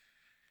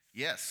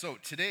Yes, so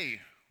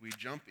today we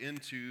jump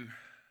into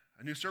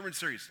a new sermon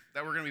series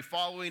that we're going to be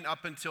following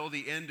up until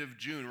the end of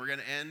June. We're going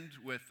to end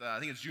with, I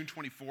think it's June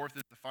 24th,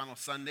 is the final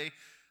Sunday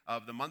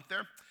of the month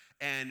there.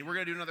 And we're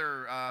going to do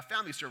another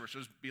family service.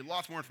 There's be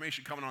lots more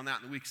information coming on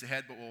that in the weeks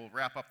ahead, but we'll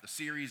wrap up the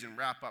series and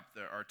wrap up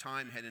our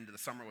time, head into the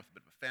summer with a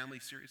bit of a family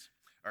series,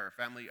 or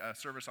family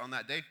service on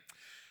that day.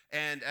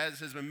 And as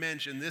has been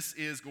mentioned, this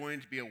is going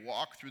to be a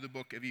walk through the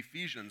book of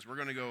Ephesians. We're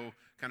going to go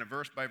kind of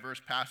verse by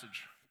verse,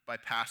 passage by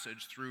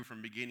passage through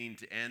from beginning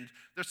to end.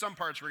 There's some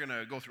parts we're going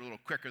to go through a little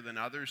quicker than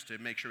others to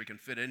make sure we can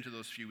fit into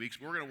those few weeks.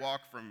 But we're going to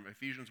walk from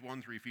Ephesians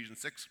 1 through Ephesians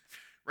 6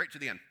 right to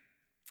the end.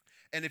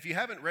 And if you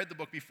haven't read the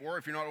book before,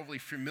 if you're not overly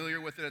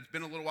familiar with it, it's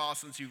been a little while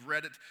since you've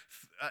read it.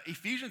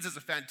 Ephesians is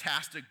a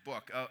fantastic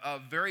book, a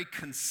very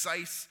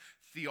concise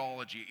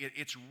theology.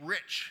 It's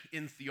rich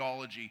in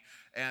theology.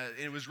 And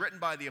it was written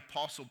by the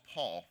Apostle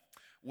Paul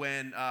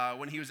when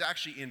he was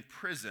actually in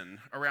prison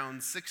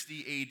around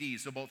 60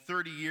 AD, so about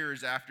 30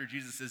 years after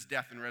Jesus'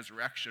 death and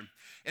resurrection.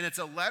 And it's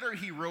a letter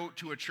he wrote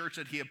to a church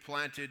that he had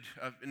planted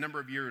a number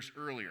of years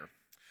earlier.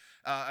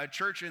 A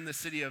church in the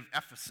city of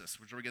Ephesus,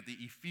 which is where we get the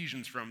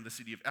Ephesians from, the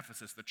city of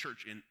Ephesus, the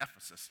church in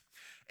Ephesus.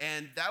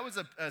 And that was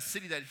a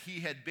city that he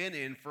had been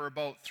in for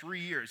about 3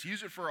 years. He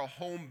used it for a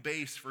home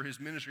base for his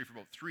ministry for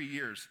about 3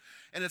 years.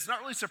 And it's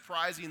not really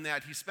surprising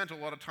that he spent a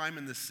lot of time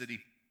in this city,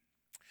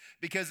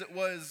 because it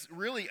was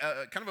really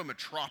kind of a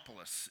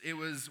metropolis. It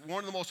was one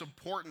of the most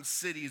important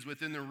cities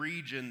within the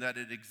region that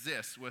it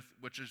exists,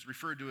 which is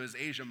referred to as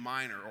Asia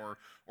Minor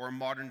or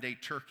modern-day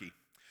Turkey.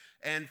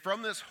 And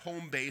from this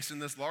home base in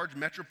this large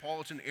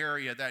metropolitan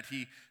area that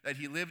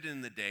he lived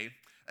in the day,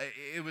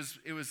 it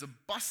was a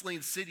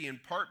bustling city in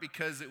part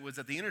because it was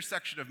at the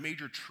intersection of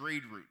major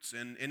trade routes,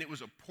 and it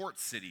was a port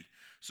city.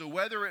 So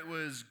whether it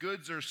was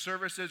goods or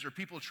services or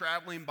people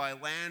traveling by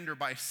land or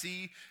by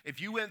sea,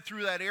 if you went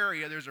through that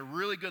area, there's a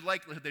really good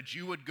likelihood that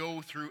you would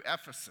go through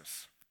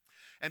Ephesus.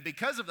 And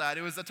because of that,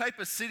 it was the type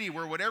of city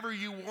where whatever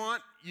you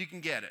want, you can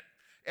get it.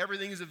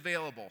 Everything is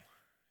available.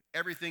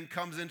 Everything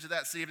comes into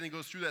that city, everything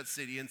goes through that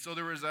city. And so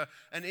there was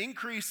an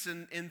increase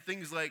in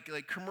things like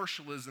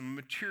commercialism,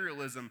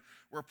 materialism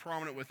were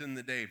prominent within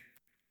the day.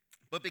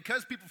 But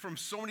because people from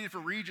so many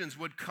different regions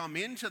would come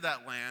into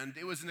that land,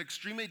 it was an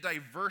extremely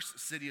diverse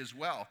city as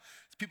well.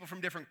 People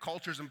from different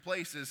cultures and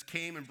places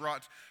came and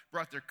brought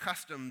their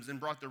customs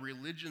and brought their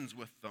religions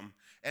with them.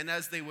 And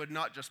as they would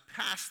not just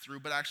pass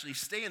through, but actually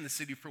stay in the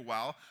city for a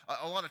while,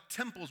 a lot of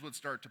temples would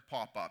start to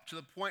pop up, to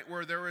the point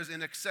where there was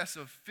in excess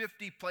of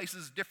 50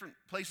 places, different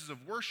places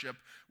of worship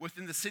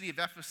within the city of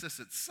Ephesus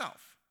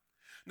itself.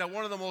 Now,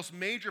 one of the most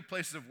major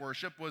places of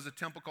worship was a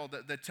temple called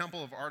the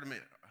Temple of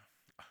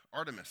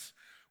Artemis,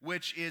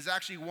 which is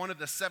actually one of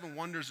the 7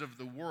 wonders of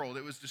the world.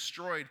 It was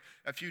destroyed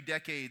a few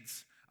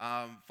decades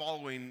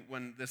following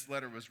when this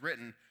letter was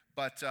written,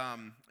 but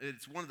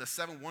it's one of the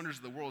 7 wonders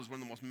of the world. It's one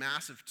of the most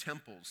massive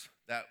temples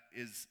that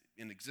is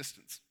in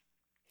existence.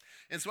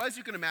 And so as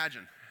you can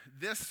imagine,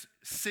 this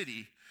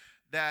city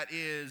that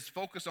is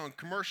focused on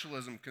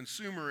commercialism,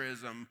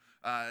 consumerism,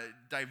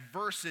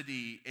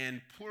 diversity,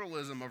 and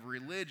pluralism of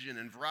religion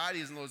and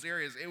varieties in those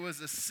areas, it was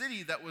a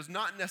city that was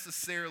not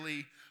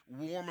necessarily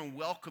warm and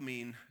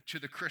welcoming to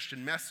the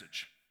Christian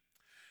message.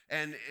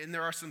 And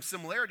there are some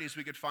similarities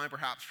we could find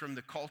perhaps from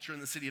the culture in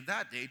the city of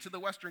that day to the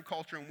Western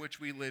culture in which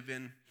we live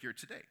in here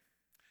today.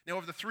 Now,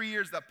 over the 3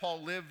 years that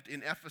Paul lived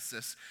in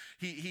Ephesus,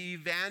 he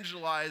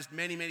evangelized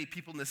many, many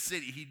people in the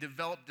city. He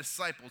developed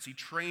disciples. He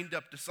trained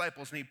up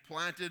disciples, and he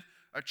planted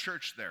a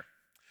church there.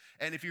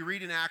 And if you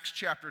read in Acts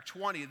chapter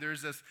 20,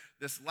 there's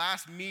this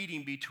last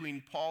meeting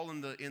between Paul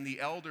and the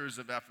elders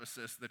of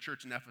Ephesus, the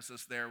church in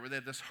Ephesus there, where they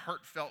have this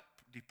heartfelt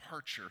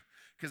departure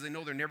because they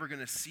know they're never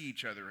going to see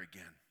each other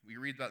again. We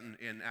read that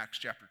in Acts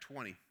chapter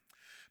 20.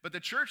 But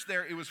the church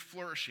there, it was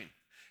flourishing.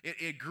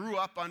 It grew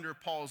up under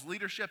Paul's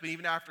leadership, and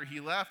even after he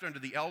left, under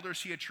the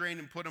elders he had trained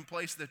and put in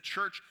place, the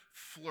church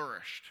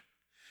flourished.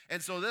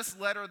 And so this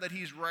letter that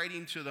he's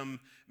writing to them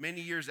many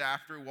years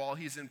after while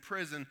he's in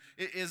prison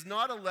is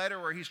not a letter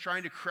where he's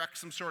trying to correct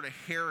some sort of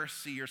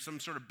heresy or some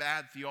sort of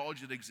bad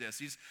theology that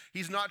exists.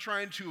 He's not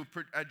trying to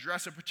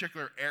address a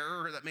particular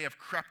error that may have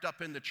crept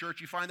up in the church.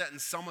 You find that in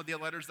some of the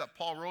letters that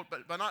Paul wrote,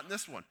 but not in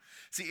this one.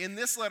 See, in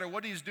this letter,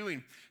 what he's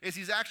doing is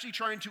he's actually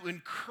trying to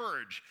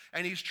encourage,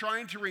 and he's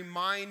trying to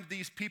remind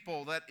these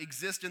people that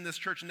exist in this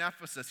church in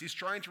Ephesus. He's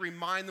trying to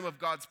remind them of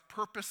God's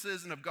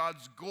purposes and of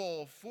God's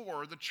goal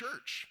for the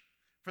church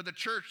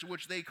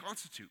which they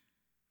constitute.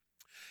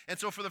 And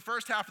so for the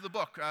first half of the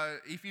book,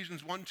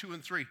 Ephesians 1, 2,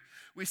 and 3,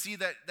 we see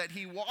that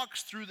he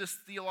walks through this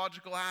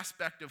theological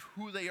aspect of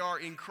who they are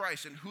in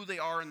Christ and who they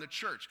are in the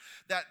church,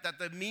 that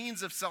the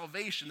means of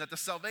salvation, that the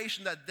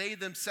salvation that they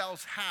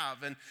themselves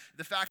have, and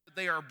the fact that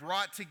they are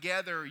brought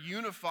together,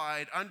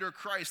 unified under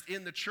Christ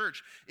in the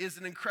church is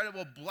an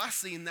incredible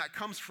blessing that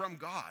comes from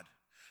God.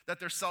 That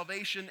their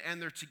salvation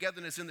and their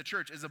togetherness in the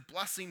church is a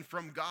blessing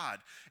from God.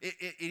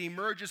 It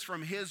emerges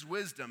from his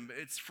wisdom.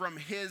 It's from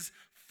his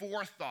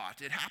forethought.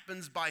 It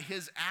happens by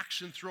his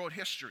action throughout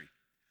history.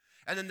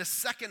 And then the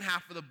second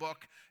half of the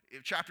book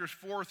chapters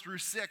 4 through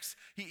 6,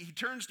 he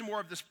turns to more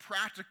of this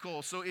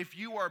practical. So if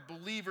you are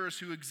believers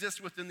who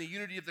exist within the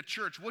unity of the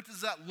church, what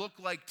does that look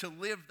like to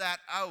live that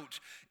out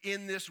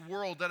in this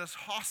world that is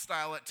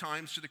hostile at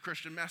times to the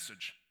Christian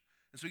message?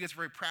 And so he gets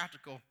very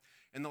practical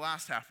in the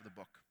last half of the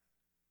book.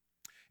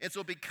 And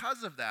so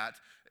because of that,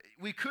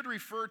 we could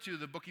refer to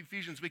the book of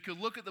Ephesians, we could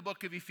look at the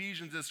book of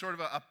Ephesians as sort of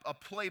a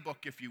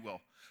playbook, if you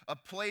will. A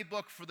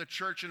playbook for the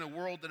church in a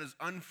world that is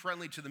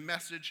unfriendly to the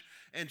message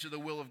and to the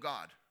will of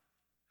God.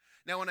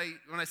 Now, when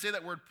I say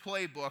that word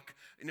playbook,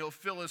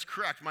 Phil is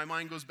correct. My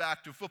mind goes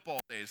back to football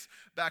days,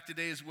 back to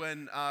days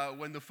when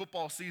the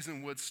football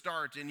season would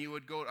start, and I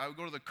would go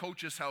to the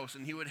coach's house,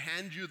 and he would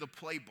hand you the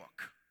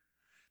playbook.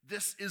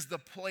 This is the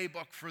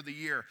playbook for the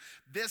year.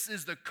 This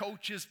is the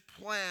coach's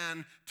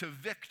plan to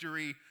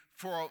victory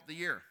throughout the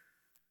year.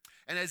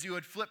 And as you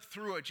would flip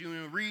through it, you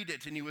would read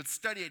it and you would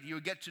study it, you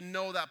would get to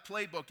know that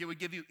playbook. It would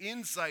give you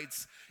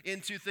insights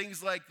into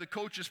things like the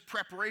coach's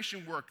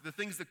preparation work, the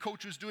things the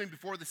coach was doing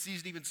before the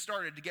season even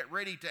started to get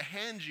ready to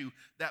hand you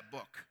that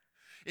book.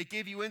 It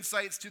gave you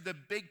insights to the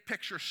big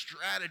picture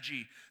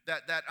strategy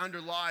that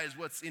underlies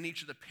what's in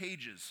each of the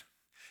pages.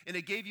 And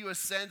it gave you a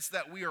sense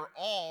that we are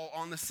all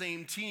on the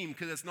same team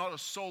because it's not a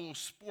solo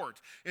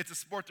sport. It's a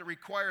sport that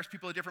requires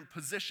people of different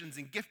positions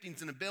and giftings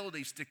and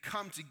abilities to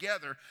come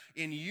together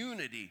in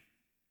unity.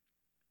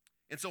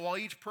 And so while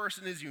each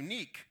person is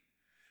unique,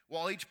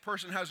 while each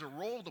person has a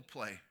role to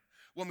play,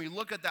 when we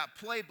look at that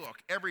playbook,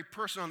 every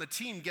person on the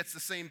team gets the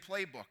same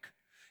playbook.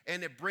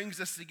 And it brings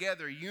us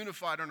together,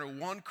 unified under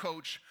one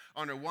coach,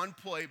 under one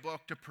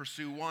playbook to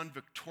pursue one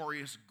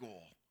victorious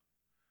goal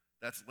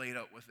that's laid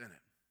out within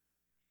it.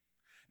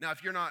 Now,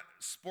 if you're not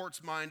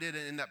sports-minded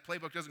and that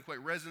playbook doesn't quite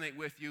resonate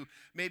with you,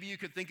 maybe you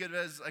could think of it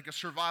as like a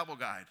survival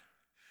guide.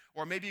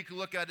 Or maybe you could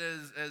look at it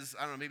as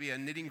I don't know, maybe a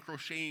knitting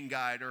crocheting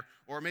guide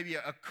or maybe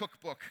a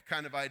cookbook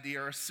kind of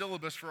idea or a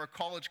syllabus for a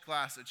college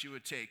class that you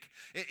would take.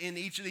 In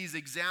each of these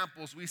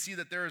examples, we see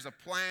that there is a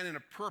plan and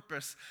a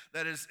purpose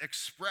that is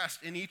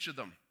expressed in each of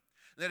them.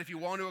 That if you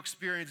want to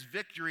experience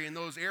victory in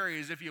those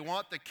areas, if you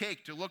want the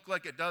cake to look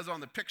like it does on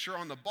the picture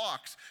on the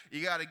box,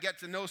 you got to get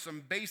to know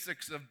some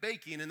basics of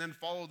baking and then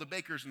follow the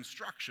baker's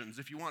instructions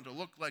if you want to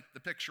look like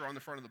the picture on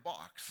the front of the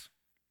box.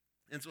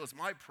 And so it's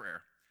my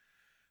prayer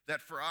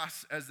that for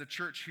us as the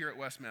church here at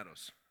West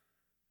Meadows,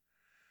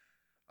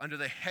 under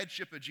the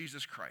headship of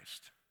Jesus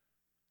Christ,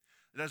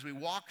 that as we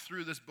walk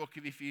through this book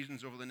of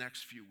Ephesians over the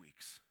next few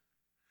weeks,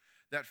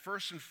 that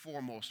first and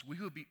foremost, we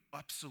would be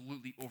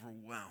absolutely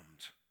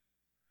overwhelmed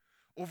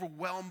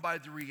by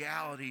the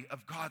reality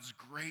of God's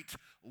great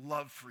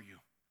love for you,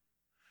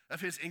 of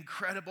his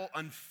incredible,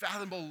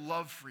 unfathomable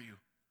love for you,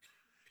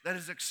 that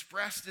is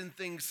expressed in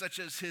things such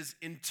as his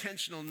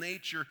intentional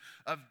nature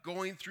of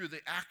going through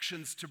the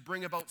actions to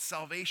bring about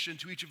salvation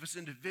to each of us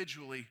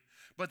individually,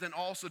 but then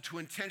also to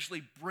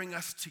intentionally bring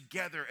us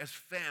together as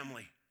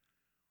family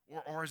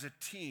or as a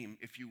team,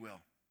 if you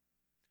will.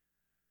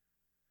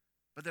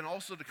 But then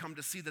also to come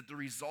to see that the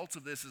results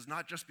of this is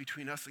not just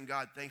between us and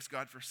God, thanks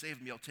God for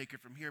saving me, I'll take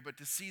it from here, but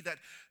to see that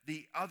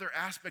the other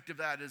aspect of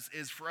that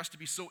is for us to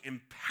be so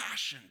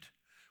impassioned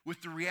with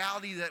the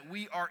reality that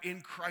we are in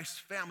Christ's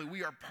family.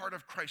 We are part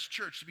of Christ's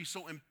church, to be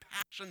so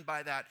impassioned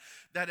by that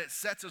it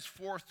sets us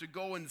forth to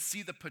go and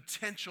see the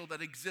potential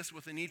that exists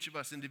within each of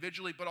us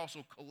individually, but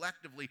also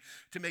collectively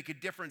to make a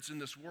difference in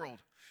this world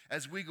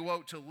as we go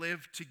out to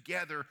live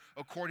together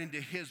according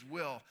to his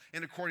will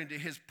and according to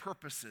his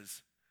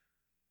purposes,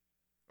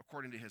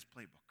 according to his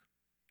playbook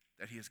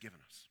that he has given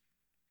us.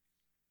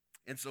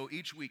 And so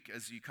each week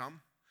as you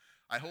come,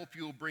 I hope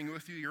you'll bring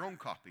with you your own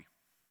copy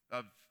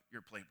of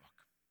your playbook.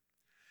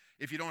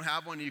 If you don't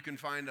have one, you can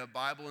find a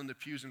Bible in the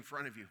pews in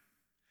front of you.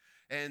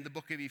 And the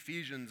book of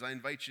Ephesians, I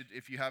invite you,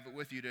 if you have it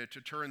with you, to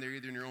turn there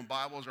either in your own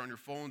Bibles or on your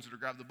phones, or to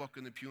grab the book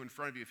in the pew in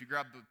front of you. If you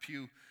grab the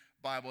pew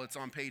Bible, it's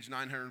on page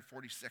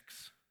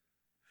 946.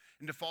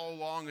 And to follow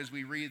along as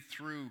we read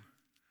through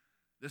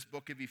this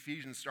book of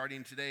Ephesians,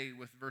 starting today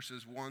with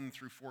verses 1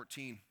 through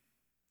 14.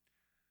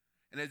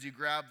 And as you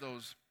grab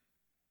those,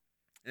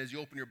 and as you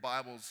open your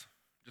Bibles,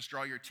 just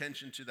draw your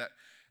attention to that.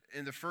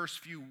 In the first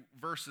few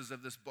verses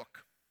of this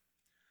book,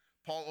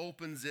 Paul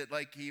opens it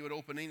like he would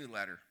open any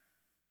letter.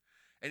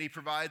 And he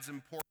provides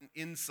important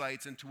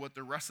insights into what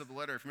the rest of the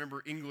letter, if you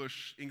remember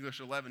English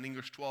 11,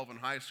 English 12 in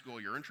high school,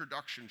 your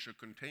introduction should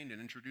contain and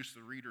introduce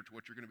the reader to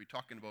what you're going to be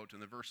talking about in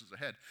the verses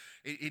ahead.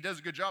 He does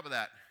a good job of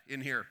that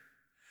in here.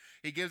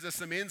 He gives us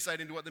some insight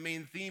into what the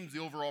main themes, the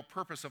overall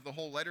purpose of the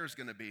whole letter is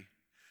going to be.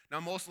 Now,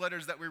 most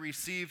letters that we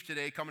receive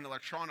today come in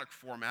electronic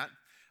format.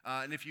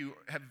 And if you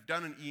have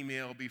done an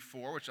email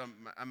before, which I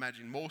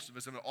imagine most of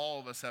us, and all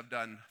of us have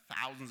done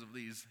thousands of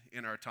these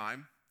in our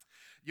time,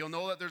 you'll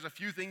know that there's a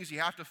few things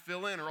you have to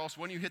fill in, or else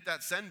when you hit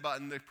that send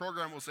button, the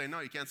program will say, no,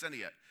 you can't send it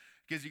yet.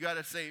 Because you got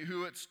to say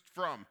who it's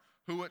from,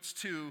 who it's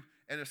to,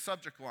 and a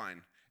subject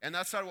line. And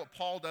that's not what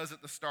Paul does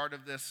at the start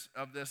of this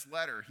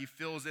letter. He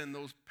fills in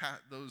those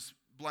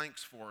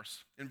blanks for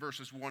us in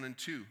verses 1 and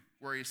 2,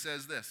 where he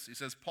says this. He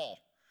says, Paul,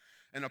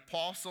 an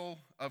apostle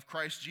of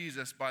Christ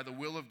Jesus by the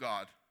will of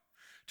God,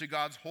 To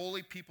God's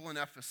holy people in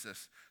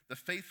Ephesus, the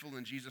faithful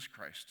in Jesus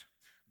Christ,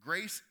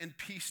 grace and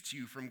peace to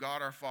you from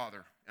God our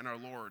Father and our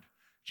Lord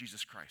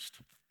Jesus Christ.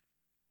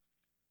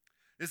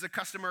 This is a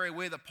customary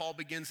way that Paul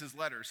begins his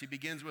letters. He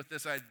begins with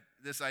this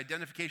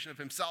identification of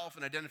himself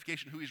and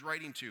identification who he's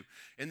writing to.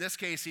 In this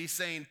case, he's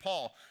saying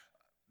Paul,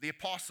 the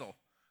apostle.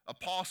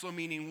 Apostle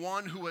meaning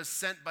one who was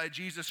sent by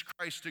Jesus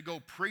Christ to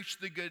go preach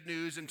the good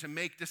news and to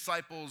make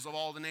disciples of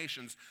all the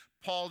nations.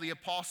 Paul the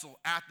apostle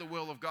at the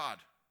will of God.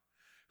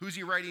 Who's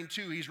he writing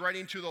to? He's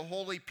writing to the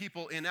holy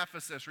people in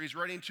Ephesus, or he's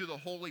writing to the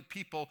holy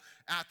people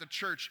at the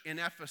church in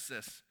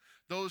Ephesus.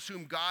 Those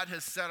whom God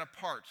has set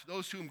apart,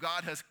 those whom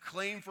God has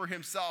claimed for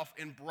himself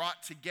and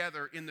brought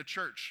together in the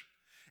church.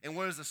 And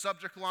what is the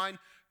subject line?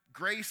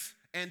 Grace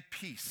and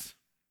peace.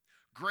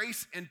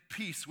 Grace and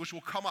peace, which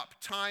will come up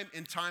time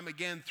and time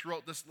again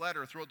throughout this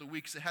letter, throughout the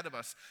weeks ahead of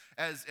us,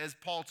 as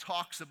Paul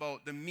talks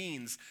about the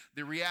means,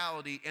 the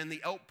reality, and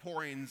the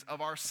outpourings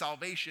of our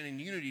salvation and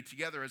unity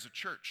together as a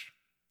church.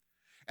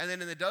 And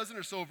then in the dozen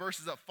or so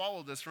verses that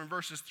follow this, from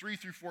verses 3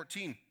 through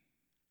 14,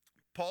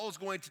 Paul is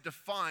going to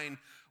define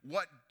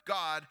what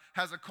God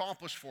has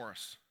accomplished for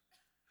us.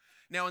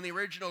 Now, in the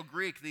original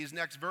Greek, these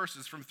next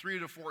verses from 3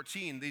 to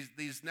 14,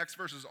 these next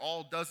verses,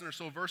 all dozen or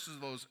so verses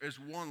of those, is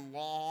one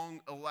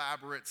long,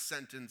 elaborate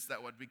sentence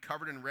that would be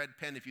covered in red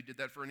pen if you did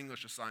that for an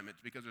English assignment,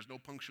 because there's no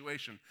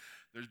punctuation.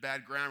 There's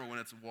bad grammar when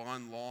it's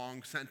one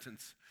long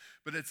sentence.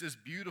 But it's this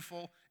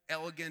beautiful,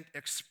 elegant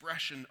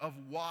expression of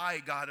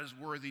why God is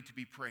worthy to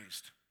be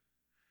praised.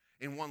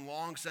 In one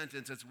long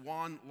sentence, it's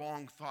one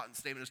long thought and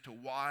statement as to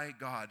why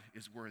God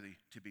is worthy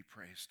to be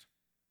praised.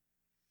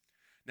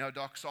 Now,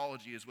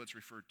 doxology is what's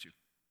referred to.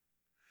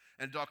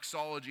 And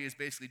doxology is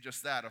basically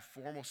just that, a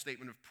formal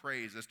statement of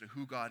praise as to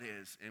who God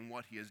is and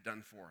what he has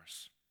done for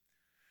us.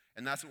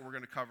 And that's what we're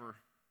going to cover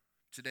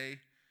today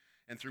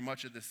and through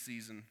much of this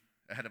season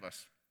ahead of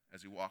us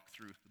as we walk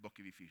through the book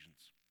of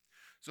Ephesians.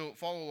 So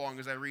follow along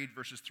as I read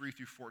verses 3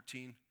 through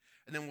 14,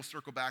 and then we'll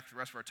circle back to the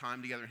rest of our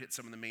time together and hit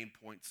some of the main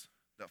points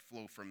that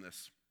flow from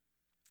this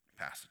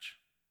passage.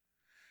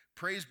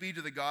 Praise be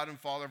to the God and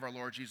Father of our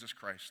Lord Jesus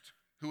Christ,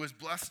 who has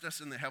blessed us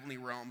in the heavenly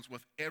realms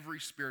with every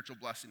spiritual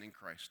blessing in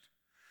Christ.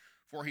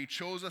 For he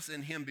chose us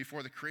in him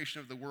before the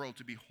creation of the world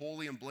to be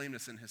holy and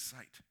blameless in his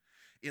sight.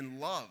 In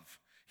love,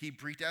 he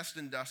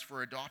predestined us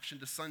for adoption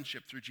to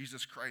sonship through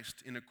Jesus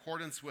Christ in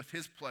accordance with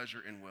his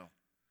pleasure and will,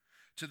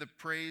 to the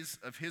praise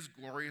of his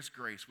glorious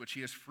grace, which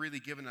he has freely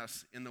given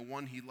us in the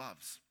one he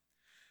loves.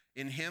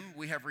 In him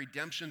we have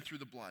redemption through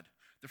the blood,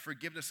 the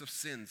forgiveness of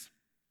sins,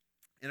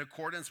 in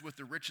accordance with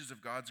the riches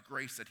of God's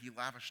grace that he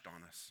lavished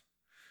on us.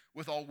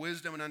 With all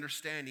wisdom and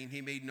understanding,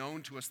 he made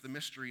known to us the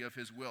mystery of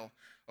his will,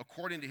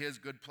 according to his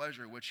good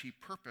pleasure, which he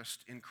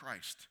purposed in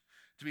Christ,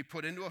 to be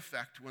put into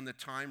effect when the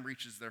time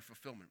reaches their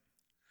fulfillment.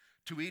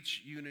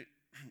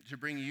 To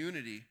bring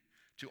unity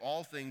to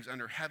all things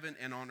under heaven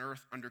and on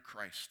earth under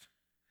Christ.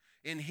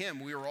 In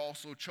him we are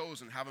also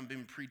chosen, having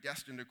been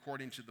predestined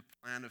according to the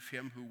plan of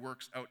him who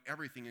works out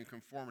everything in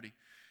conformity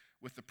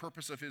with the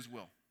purpose of his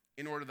will,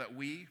 in order that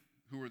we,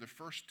 who were the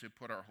first to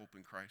put our hope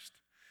in Christ,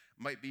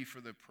 might be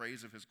for the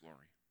praise of his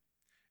glory.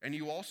 And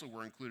you also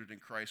were included in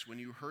Christ when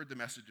you heard the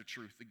message of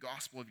truth, the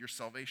gospel of your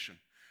salvation.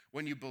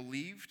 When you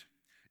believed,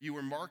 you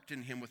were marked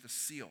in him with a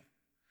seal,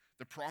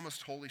 the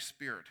promised Holy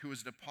Spirit, who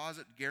is a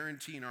deposit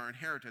guaranteeing our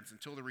inheritance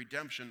until the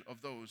redemption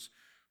of those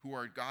who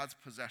are God's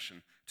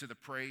possession, to the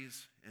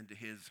praise and to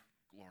his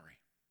glory.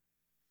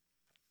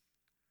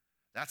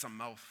 That's a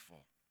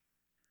mouthful.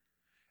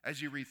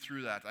 As you read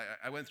through that,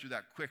 I went through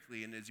that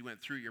quickly, and as you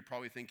went through, you're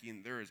probably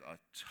thinking there is a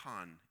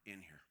ton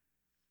in here.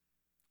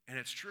 And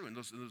it's true. In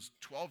those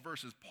 12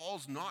 verses,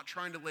 Paul's not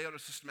trying to lay out a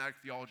systematic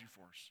theology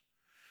for us.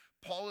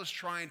 Paul is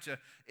trying to,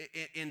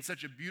 in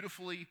such a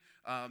beautifully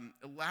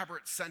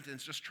elaborate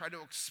sentence, just try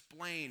to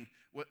explain,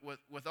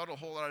 without a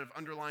whole lot of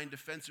underlying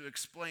defense, to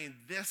explain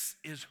this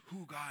is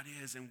who God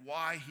is and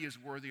why he is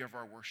worthy of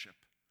our worship.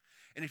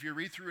 And if you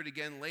read through it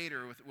again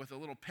later with a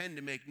little pen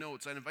to make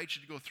notes, I invite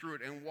you to go through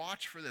it and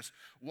watch for this.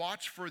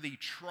 Watch for the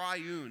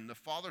triune, the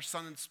Father,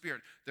 Son, and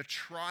Spirit, the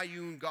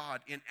triune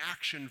God in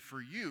action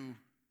for you,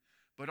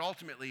 but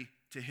ultimately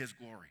to his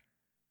glory.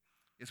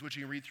 Is what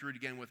you can read through it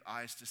again with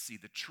eyes to see.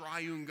 The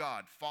triune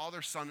God,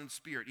 Father, Son, and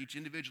Spirit, each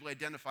individually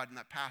identified in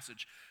that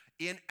passage,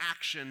 in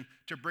action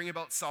to bring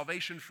about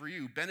salvation for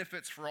you,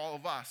 benefits for all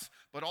of us,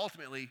 but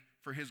ultimately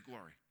for his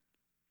glory.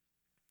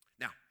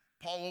 Now,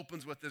 Paul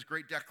opens with this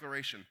great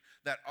declaration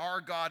that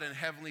our God and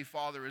Heavenly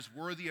Father is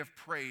worthy of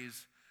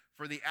praise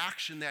for the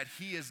action that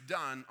he has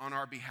done on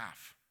our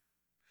behalf.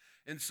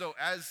 And so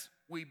as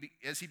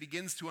he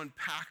begins to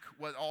unpack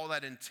what all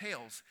that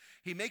entails,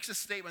 he makes a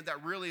statement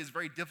that really is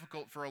very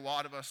difficult for a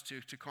lot of us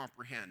to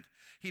comprehend.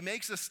 He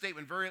makes a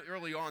statement very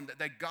early on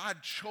that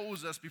God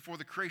chose us before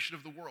the creation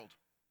of the world.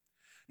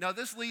 Now,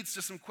 this leads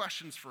to some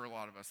questions for a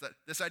lot of us, that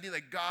this idea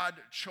that God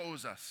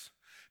chose us.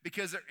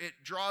 because it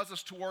draws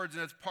us towards,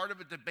 and it's part of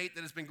a debate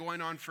that has been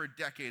going on for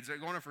decades,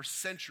 going on for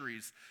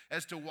centuries,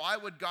 as to why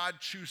would God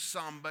choose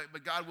some,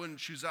 but God wouldn't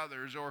choose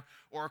others,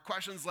 or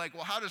questions like,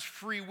 well, how does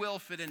free will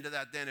fit into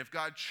that then, if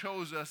God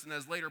chose us, and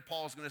as later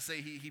Paul is going to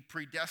say, he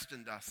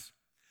predestined us.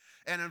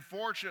 And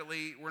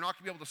unfortunately, we're not going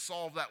to be able to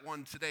solve that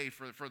one today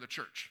for the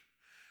church.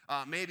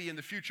 Maybe in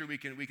the future we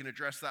can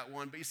address that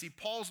one. But you see,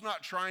 Paul's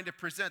not trying to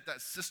present that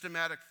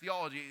systematic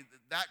theology.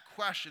 That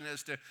question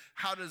as to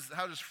how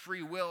does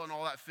free will and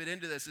all that fit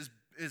into this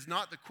is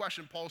not the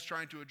question Paul's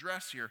trying to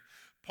address here.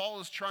 Paul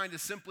is trying to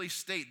simply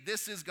state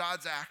this is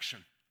God's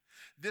action.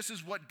 This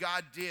is what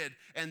God did,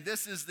 and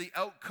this is the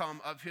outcome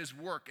of his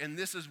work, and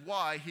this is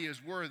why he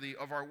is worthy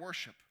of our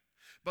worship.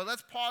 But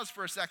let's pause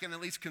for a second and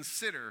at least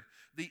consider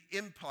the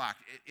impact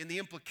and the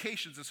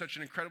implications of such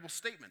an incredible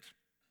statement.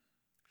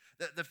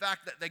 The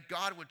fact that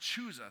God would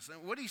choose us.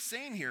 And what he's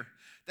saying here,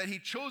 that he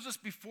chose us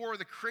before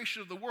the creation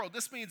of the world.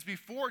 This means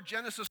before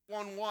Genesis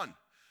 1:1,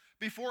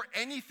 before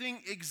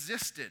anything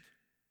existed.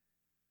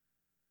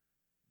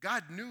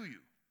 God knew you.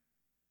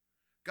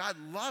 God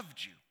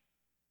loved you.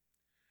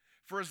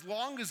 For as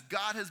long as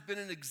God has been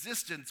in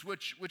existence,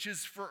 which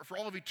is for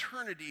all of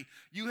eternity,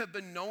 you have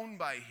been known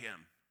by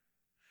him.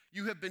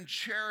 You have been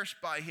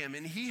cherished by him,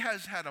 and he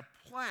has had a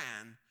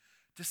plan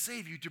to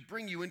save you, to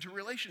bring you into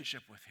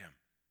relationship with him.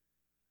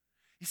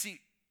 You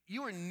see,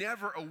 you were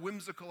never a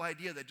whimsical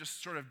idea that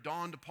just sort of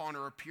dawned upon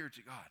or appeared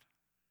to God.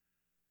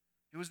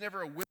 It was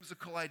never a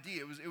whimsical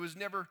idea. It was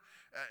never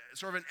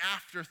sort of an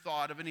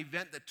afterthought of an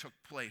event that took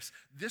place.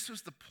 This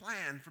was the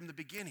plan from the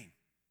beginning.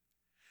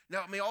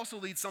 Now, it may also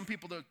lead some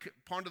people to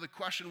ponder the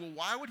question, well,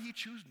 why would he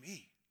choose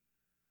me?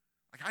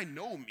 Like, I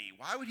know me.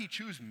 Why would he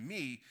choose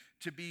me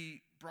to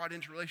be brought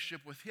into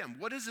relationship with him?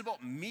 What is it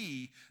about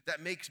me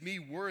that makes me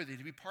worthy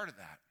to be part of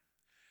that?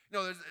 You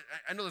know,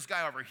 I know this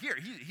guy over here,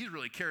 he's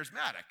really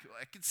charismatic.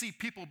 I can see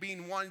people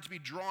wanting to be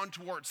drawn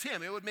towards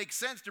him. It would make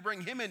sense to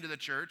bring him into the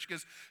church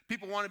because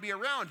people want to be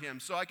around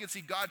him. So I can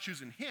see God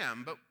choosing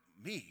him, but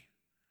me.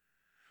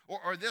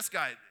 Or this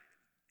guy,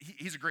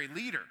 he's a great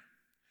leader.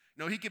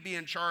 You know, he could be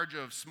in charge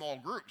of small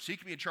groups. He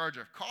could be in charge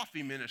of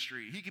coffee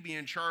ministry. He could be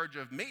in charge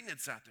of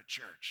maintenance at the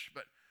church.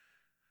 But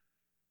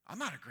I'm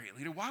not a great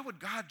leader. Why would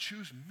God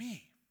choose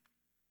me?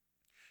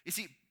 You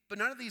see, but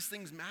none of these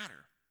things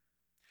matter.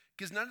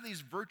 Because none of these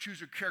virtues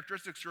or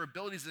characteristics or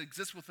abilities that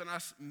exist within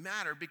us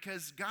matter,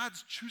 because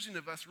God's choosing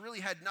of us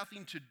really had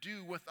nothing to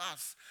do with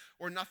us,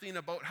 or nothing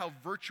about how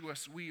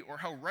virtuous we or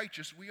how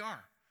righteous we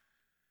are.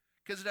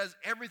 Because it has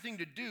everything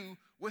to do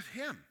with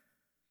him.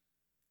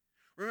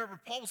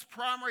 Remember, Paul's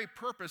primary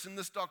purpose in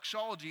this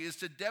doxology is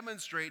to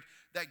demonstrate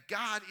that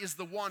God is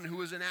the one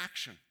who is in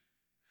action.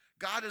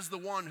 God is the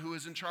one who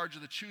is in charge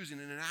of the choosing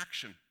and in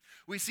action.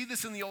 We see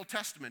this in the Old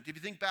Testament. If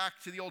you think back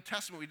to the Old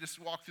Testament, we just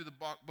walked through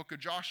the book of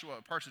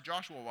Joshua, parts of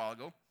Joshua a while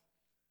ago.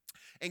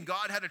 And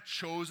God had a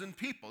chosen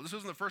people. This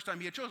wasn't the first time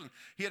he had chosen.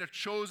 He had a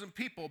chosen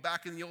people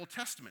back in the Old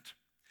Testament.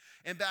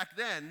 And back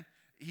then,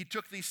 he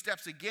took these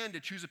steps again to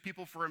choose a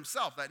people for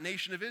himself, that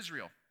nation of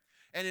Israel.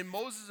 And in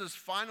Moses'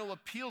 final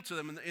appeal to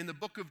them in the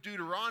book of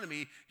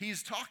Deuteronomy,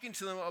 he's talking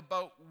to them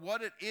about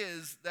what it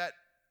is that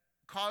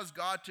caused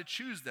God to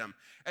choose them.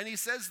 And he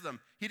says to them,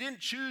 he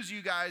didn't choose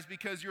you guys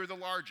because you're the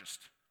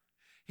largest.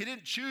 He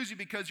didn't choose you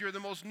because you're the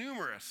most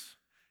numerous.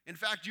 In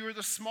fact, you are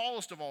the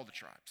smallest of all the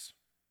tribes.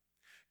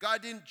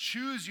 God didn't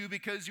choose you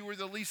because you were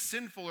the least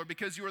sinful or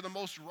because you were the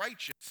most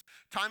righteous.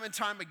 Time and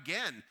time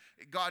again,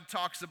 God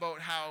talks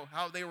about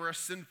how they were a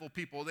sinful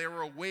people. They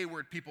were a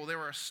wayward people. They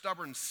were a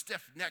stubborn,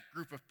 stiff-necked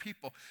group of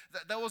people.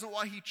 That wasn't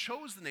why he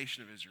chose the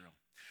nation of Israel.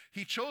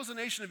 He chose the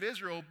nation of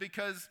Israel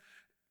because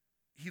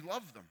he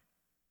loved them.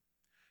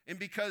 And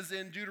because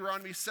in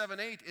Deuteronomy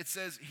 7:8, it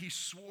says he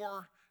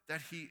swore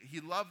that he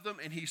loved them,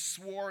 and he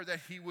swore that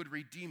he would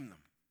redeem them.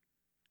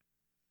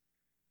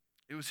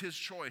 It was his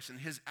choice and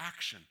his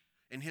action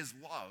and his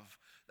love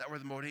that were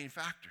the motivating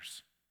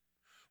factors.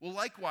 Well,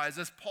 likewise,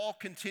 as Paul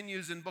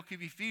continues in the book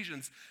of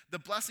Ephesians, the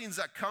blessings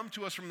that come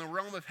to us from the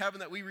realm of heaven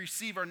that we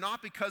receive are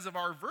not because of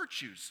our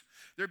virtues.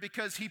 They're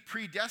because he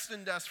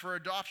predestined us for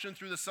adoption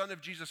through his son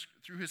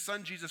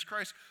Jesus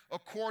Christ,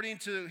 according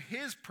to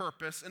his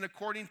purpose and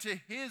according to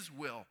his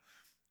will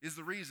is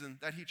the reason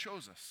that he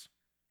chose us.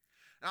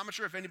 Now, I'm not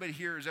sure if anybody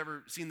here has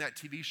ever seen that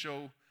TV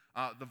show,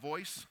 The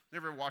Voice.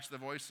 Never watched The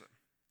Voice?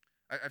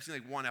 I've seen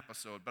like one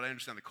episode, but I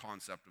understand the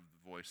concept of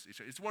The Voice.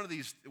 It's one of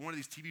these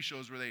TV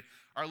shows where they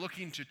are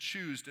looking to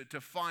choose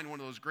to find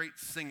one of those great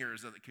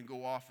singers that can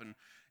go off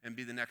and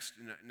be the next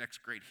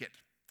great hit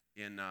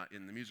in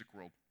the music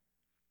world.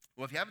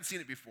 Well, if you haven't seen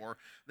it before,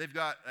 they've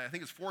got, I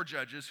think it's 4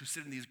 judges who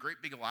sit in these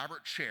great big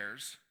elaborate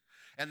chairs,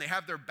 and they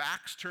have their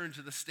backs turned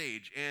to the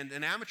stage. And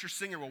an amateur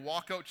singer will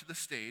walk out to the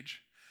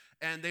stage,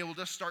 and they will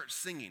just start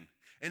singing.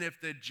 And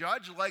if the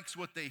judge likes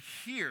what they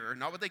hear,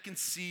 not what they can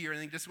see or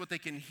anything, just what they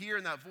can hear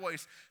in that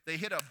voice, they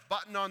hit a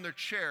button on their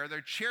chair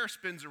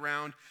spins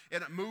around,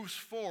 and it moves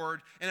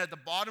forward, and at the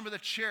bottom of the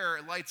chair,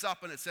 it lights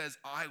up and it says,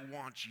 "I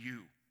want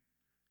you."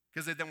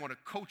 Because they then want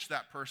to coach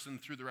that person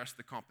through the rest of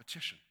the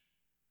competition.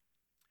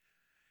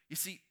 You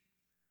see,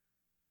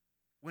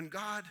 when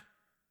God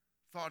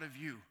thought of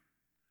you,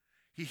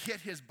 he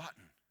hit his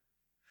button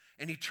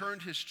and he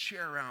turned his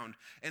chair around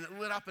and it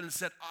lit up and it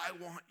said, I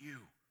want you.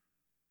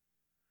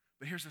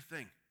 But here's the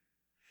thing.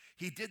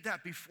 He did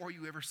that before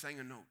you ever sang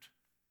a note.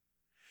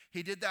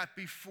 He did that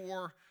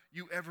before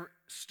you ever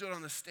stood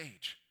on the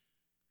stage.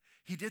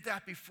 He did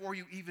that before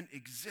you even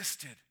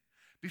existed.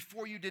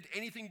 Before you did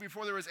anything,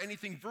 before there was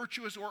anything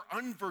virtuous or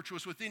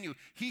unvirtuous within you.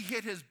 He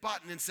hit his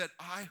button and said,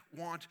 I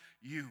want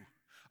you.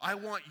 I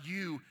want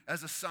you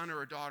as a son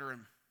or a daughter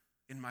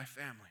in my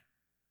family.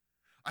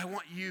 I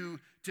want you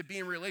to be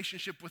in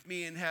relationship with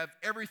me and have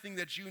everything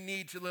that you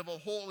need to live a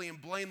holy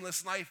and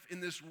blameless life in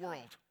this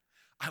world.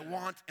 I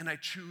want and I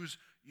choose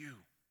you.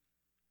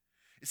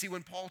 You see,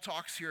 when Paul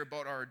talks here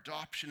about our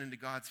adoption into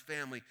God's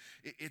family,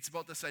 it's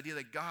about this idea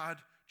that God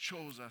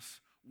chose us,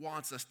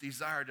 wants us,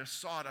 desired us,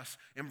 sought us,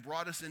 and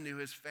brought us into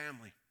his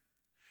family.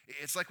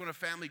 It's like when a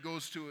family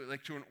goes to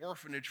an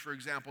orphanage, for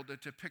example,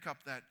 to pick up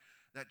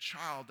that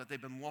child that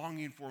they've been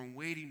longing for and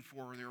waiting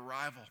for their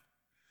arrival.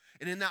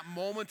 And in that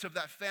moment of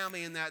that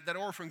family and that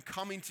orphan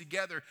coming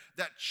together,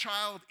 that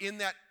child in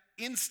that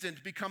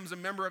instant becomes a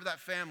member of that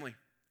family.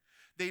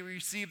 They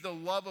receive the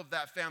love of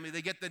that family.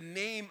 They get the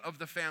name of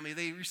the family.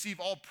 They receive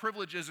all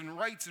privileges and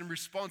rights and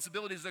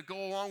responsibilities that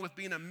go along with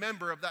being a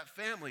member of that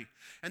family.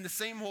 And the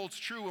same holds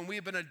true when we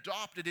have been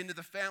adopted into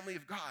the family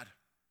of God.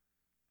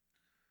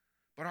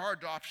 But our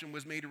adoption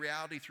was made a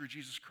reality through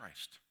Jesus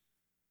Christ.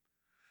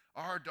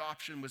 Our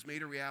adoption was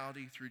made a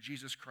reality through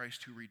Jesus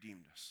Christ, who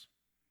redeemed us.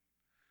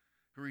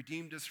 Who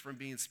redeemed us from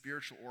being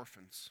spiritual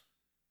orphans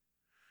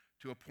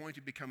to a point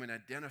of becoming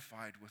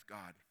identified with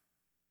God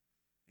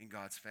in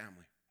God's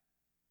family.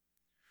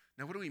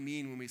 Now, what do we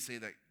mean when we say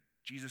that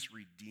Jesus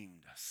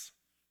redeemed us?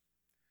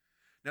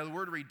 Now, the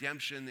word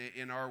redemption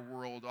in our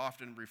world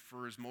often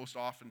refers most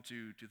often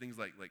to things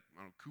like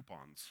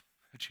coupons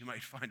that you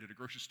might find at a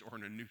grocery store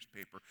and a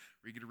newspaper,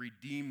 where you get to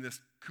redeem this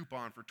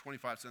coupon for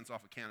 25 cents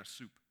off a can of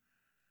soup,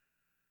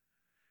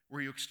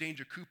 where you exchange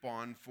a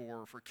coupon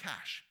for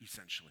cash,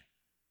 essentially.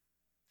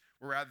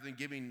 Or rather than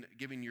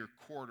giving your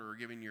quarter or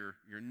giving your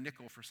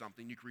nickel for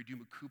something, you can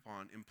redeem a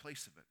coupon in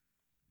place of it.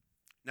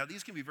 Now,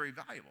 these can be very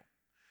valuable.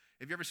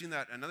 Have you ever seen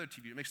that, another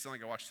TV, it makes it sound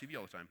like I watch TV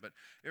all the time, but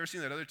you ever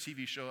seen that other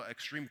TV show,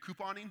 Extreme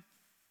Couponing?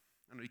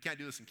 I know you can't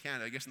do this in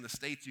Canada. I guess in the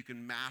States you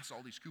can mass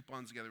all these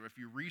coupons together. If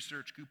you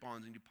research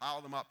coupons and you pile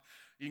them up,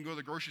 you can go to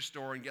the grocery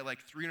store and get like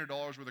 $300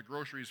 worth of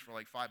groceries for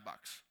like $5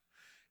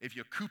 if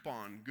you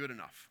coupon good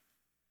enough.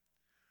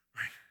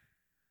 Right?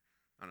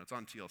 I don't know, it's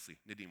on TLC.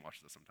 Nadine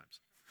watches this sometimes.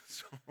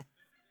 So,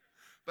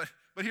 but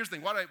here's the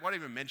thing. Why do I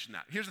even mention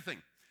that? Here's the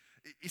thing.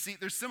 You see,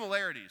 there's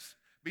similarities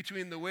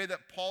between the way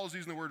that Paul's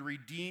using the word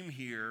redeem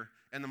here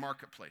and the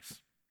marketplace.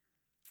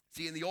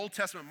 See, in the Old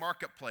Testament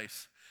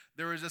marketplace,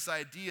 there was this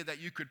idea that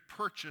you could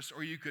purchase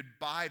or you could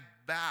buy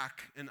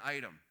back an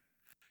item.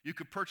 You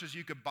could purchase,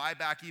 you could buy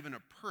back even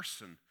a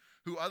person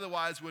who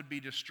otherwise would be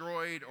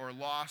destroyed or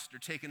lost or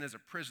taken as a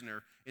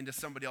prisoner into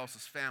somebody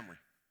else's family.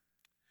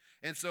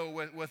 And so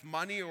with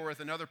money or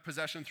with another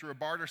possession through a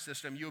barter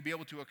system, you'll be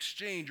able to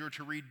exchange or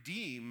to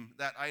redeem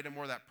that item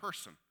or that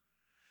person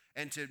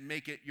and to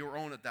make it your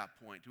own at that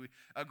point.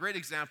 A great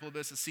example of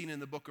this is seen in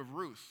the book of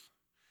Ruth.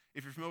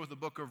 If you're familiar with the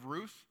book of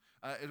Ruth,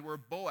 is where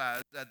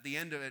Boaz, at the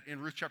end of it, in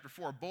Ruth chapter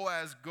 4,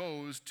 Boaz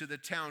goes to the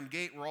town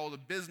gate where all the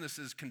business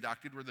is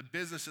conducted, where the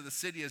business of the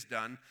city is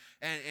done,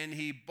 and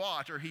he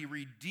bought or he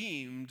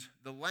redeemed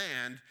the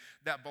land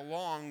that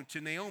belonged to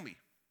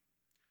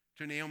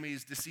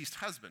Naomi's deceased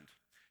husband.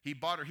 He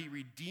bought or he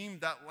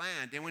redeemed that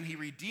land. And when he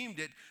redeemed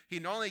it, he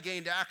not only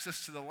gained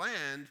access to the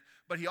land,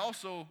 but he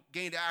also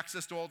gained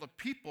access to all the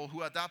people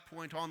who at that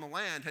point on the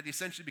land had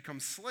essentially become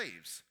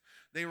slaves.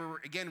 They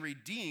were, again,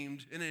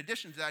 redeemed. And in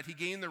addition to that, he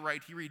gained the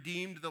right. He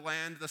redeemed the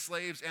land, the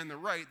slaves, and the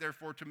right,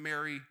 therefore, to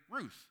marry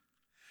Ruth.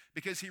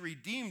 Because he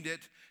redeemed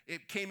it,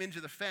 it came into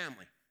the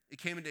family. It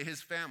came into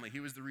his family. He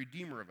was the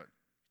redeemer of it.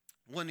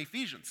 Well, in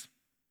Ephesians,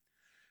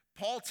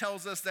 Paul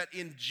tells us that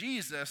in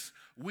Jesus,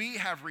 we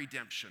have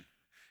redemption.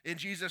 In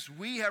Jesus,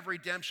 we have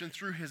redemption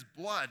through his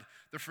blood,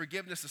 the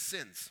forgiveness of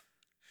sins.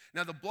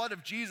 Now, the blood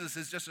of Jesus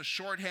is just a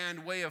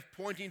shorthand way of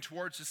pointing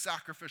towards his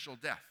sacrificial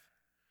death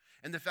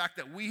and the fact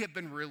that we have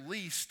been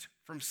released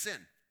from sin.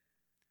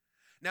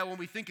 Now, when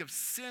we think of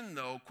sin,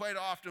 though, quite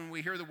often when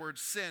we hear the word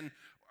sin,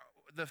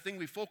 the thing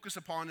we focus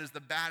upon is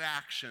the bad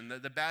action,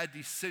 the bad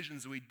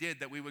decisions we did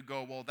that we would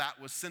go, well, that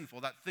was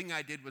sinful. That thing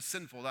I did was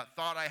sinful. That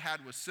thought I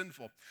had was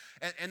sinful.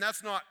 And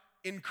that's not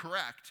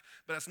incorrect,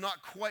 but it's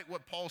not quite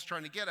what Paul's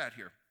trying to get at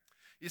here.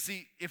 You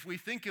see, if we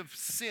think of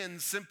sin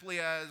simply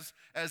as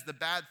the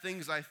bad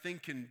things I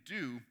think can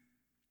do,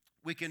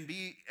 we can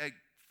be at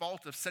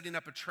fault of setting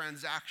up a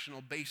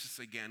transactional basis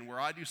again, where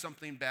I do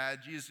something bad,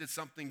 Jesus did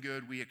something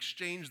good, we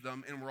exchange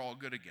them, and we're all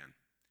good again.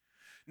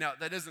 Now,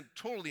 that isn't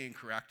totally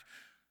incorrect,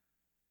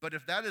 but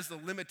if that is the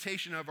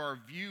limitation of our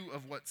view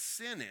of what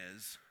sin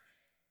is,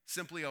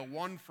 simply a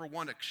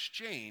one-for-one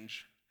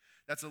exchange,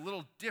 that's a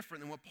little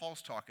different than what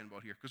Paul's talking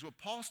about here. Because what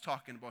Paul's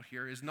talking about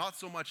here is not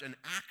so much an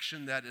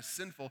action that is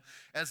sinful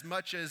as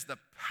much as the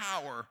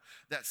power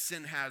that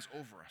sin has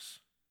over us.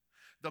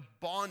 the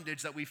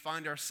bondage that we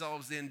find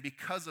ourselves in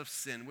because of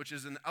sin, which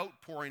is an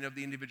outpouring of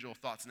the individual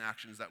thoughts and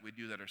actions that we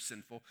do that are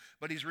sinful.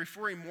 But he's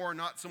referring more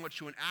not so much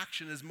to an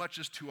action as much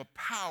as to a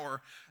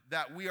power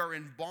that we are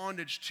in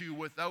bondage to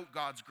without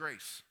God's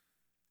grace.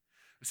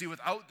 You see,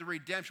 without the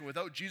redemption,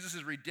 without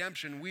Jesus'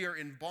 redemption, we are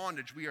in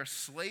bondage. We are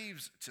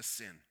slaves to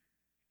sin.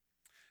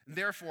 And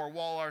therefore,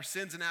 while our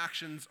sins and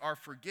actions are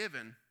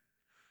forgiven,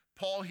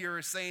 Paul here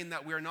is saying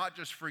that we are not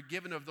just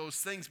forgiven of those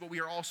things, but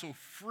we are also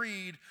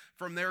freed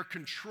from their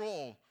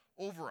control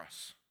over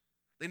us.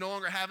 They no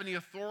longer have any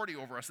authority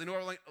over us. They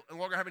no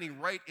longer have any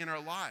right in our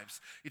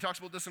lives. He talks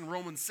about this in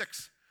Romans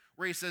 6,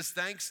 where he says,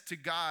 thanks to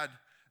God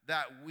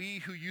that we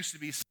who used to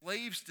be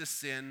slaves to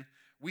sin,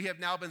 we have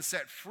now been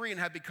set free and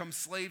have become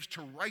slaves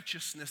to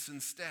righteousness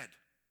instead.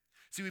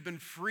 See, we've been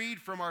freed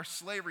from our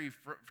slavery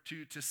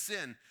to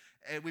sin.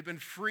 And we've been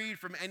freed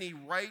from any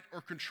right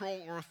or control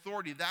or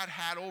authority that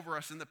had over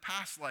us in the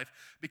past life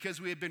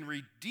because we have been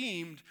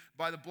redeemed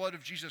by the blood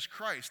of Jesus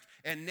Christ.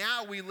 And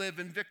now we live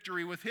in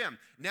victory with him.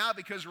 Now,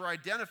 because we're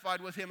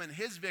identified with him and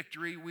his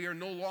victory, we are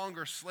no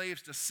longer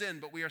slaves to sin,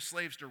 but we are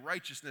slaves to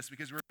righteousness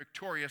because we're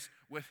victorious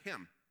with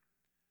him.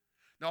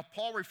 Now,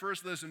 Paul refers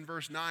to this in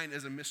verse 9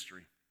 as a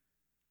mystery.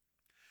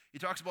 He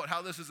talks about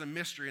how this is a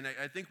mystery, and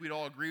I think we'd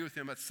all agree with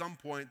him at some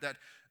point that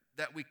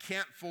we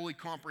can't fully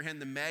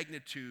comprehend the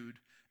magnitude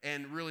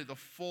and really the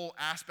full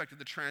aspect of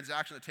the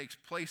transaction that takes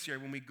place here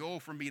when we go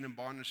from being in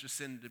bondage to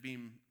sin to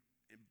being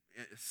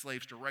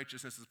slaves to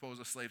righteousness as opposed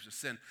to slaves to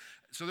sin.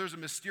 So there's a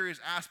mysterious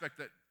aspect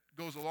that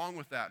goes along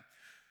with that.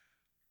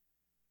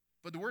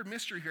 But the word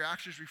mystery here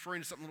actually is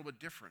referring to something a little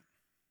bit different.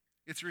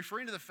 It's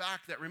referring to the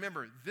fact that,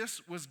 remember,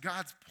 this was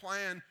God's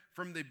plan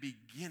from the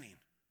beginning.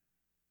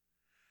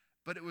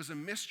 But it was a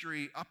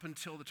mystery up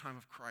until the time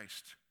of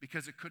Christ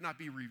because it could not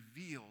be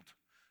revealed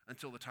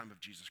until the time of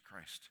Jesus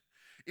Christ.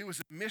 It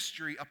was a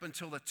mystery up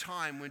until the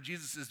time when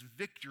Jesus'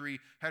 victory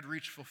had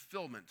reached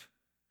fulfillment.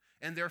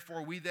 And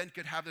therefore, we then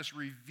could have this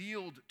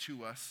revealed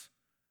to us,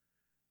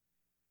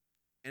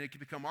 and it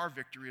could become our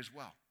victory as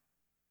well.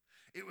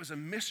 It was a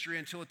mystery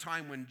until a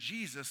time when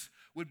Jesus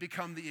would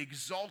become the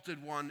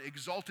exalted one,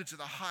 exalted to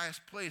the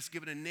highest place,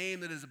 given a name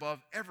that is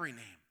above every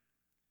name.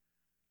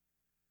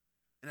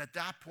 And at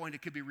that point,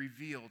 it could be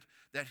revealed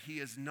that he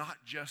is not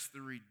just the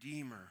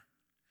Redeemer,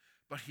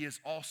 but he is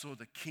also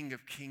the King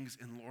of Kings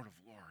and Lord of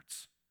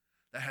Lords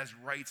that has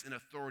rights and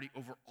authority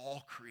over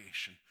all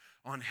creation,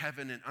 on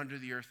heaven and under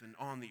the earth and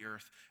on the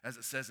earth, as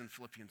it says in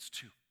Philippians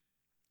 2.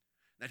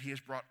 That he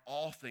has brought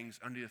all things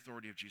under the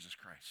authority of Jesus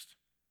Christ.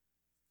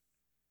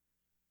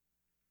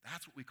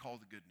 That's what we call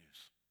the good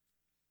news.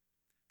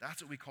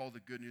 That's what we call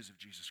the good news of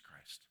Jesus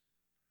Christ.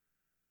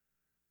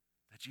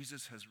 That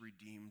Jesus has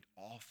redeemed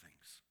all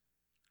things,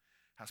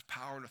 has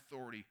power and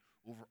authority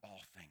over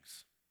all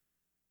things.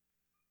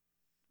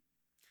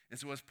 And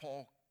so as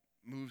Paul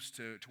moves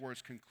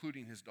towards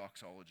concluding his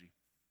doxology,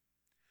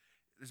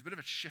 there's a bit of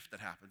a shift that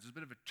happens. There's a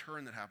bit of a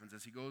turn that happens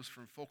as he goes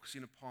from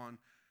focusing upon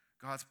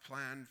God's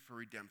plan for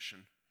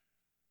redemption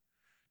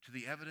to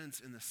the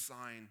evidence and the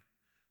sign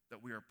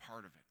that we are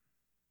part of it,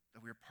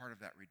 that we are part of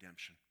that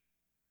redemption.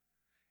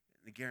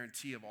 The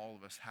guarantee of all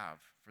of us have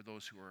for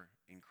those who are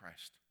in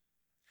Christ.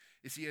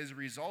 You see, as a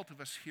result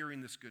of us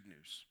hearing this good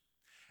news,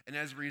 and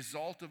as a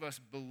result of us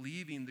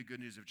believing the good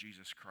news of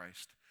Jesus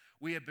Christ,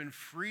 we have been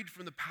freed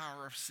from the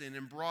power of sin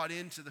and brought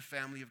into the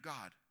family of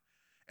God.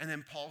 And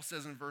then Paul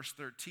says in verse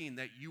 13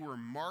 that you were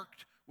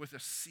marked with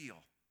a seal.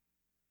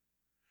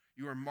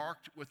 You are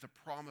marked with the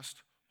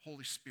promised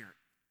Holy Spirit.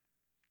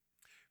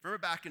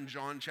 Remember back in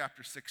John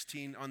chapter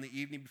 16, on the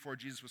evening before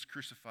Jesus was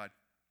crucified,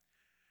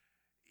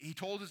 he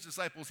told his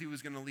disciples he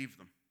was going to leave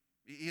them.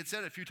 He had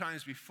said it a few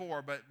times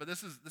before, but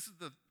this is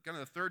the kind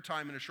of the third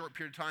time in a short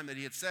period of time that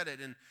he had said it.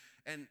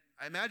 And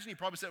I imagine he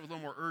probably said it with a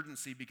little more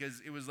urgency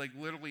because it was like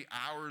literally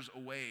hours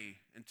away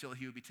until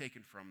he would be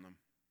taken from them.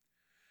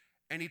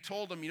 And he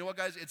told them, you know what,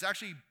 guys, it's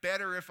actually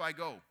better if I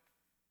go.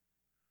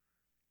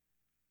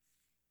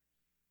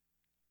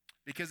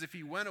 Because if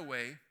he went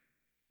away,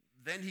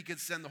 then he could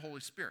send the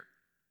Holy Spirit.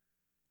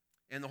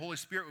 And the Holy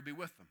Spirit would be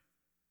with them.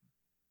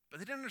 But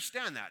they didn't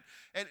understand that.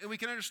 And we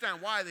can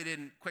understand why they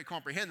didn't quite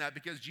comprehend that,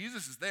 because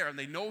Jesus is there and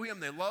they know him,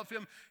 they love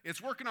him.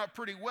 It's working out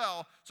pretty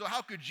well, so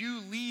how could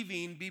you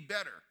leaving be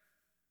better?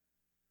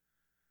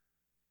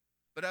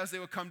 But as they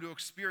would come to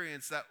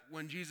experience that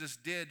when Jesus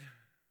did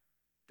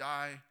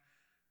die,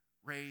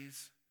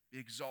 raise, be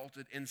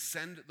exalted, and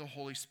send the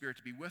Holy Spirit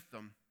to be with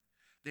them,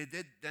 they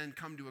did then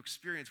come to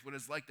experience what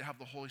it's like to have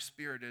the Holy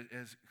Spirit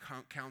as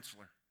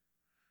counselor,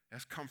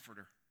 as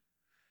comforter,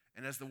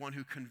 and as the one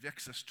who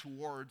convicts us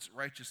towards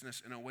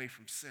righteousness and away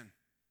from sin.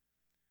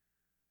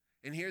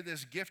 And here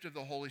this gift of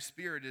the Holy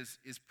Spirit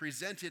is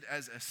presented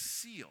as a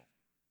seal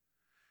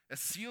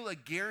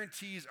that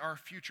guarantees our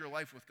future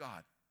life with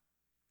God.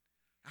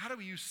 How do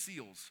we use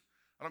seals?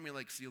 I don't mean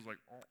like seals like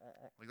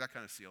that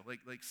kind of seal,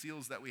 like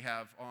seals that we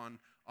have on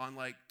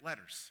like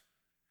letters.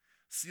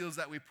 Seals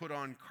that we put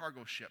on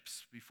cargo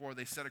ships before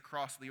they set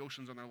across the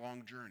oceans on their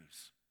long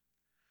journeys.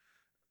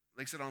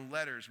 like I said, on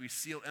letters, we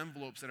seal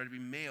envelopes that are to be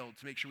mailed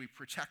to make sure we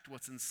protect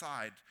what's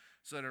inside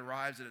so that it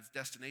arrives at its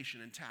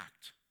destination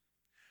intact.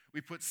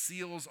 We put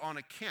seals on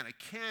a can. A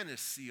can is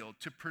sealed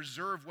to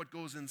preserve what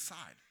goes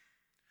inside,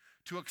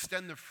 to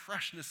extend the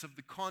freshness of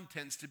the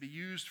contents to be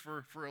used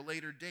for a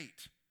later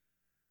date.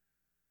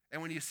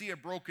 And when you see a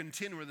broken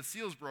tin where the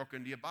seal's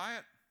broken, do you buy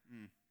it?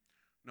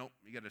 Nope,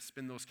 you got to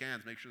spin those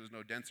cans, make sure there's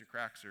no dents or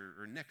cracks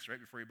or nicks right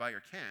before you buy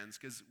your cans,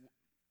 because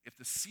if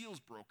the seal's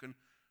broken,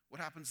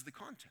 what happens to the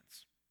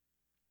contents?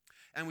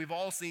 And we've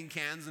all seen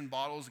cans and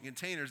bottles and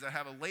containers that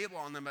have a label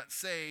on them that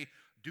say,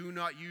 "Do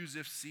not use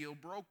if seal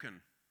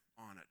broken"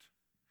 on it.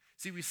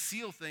 See, we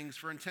seal things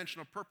for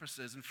intentional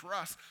purposes, and for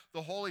us,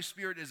 the Holy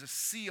Spirit is a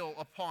seal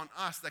upon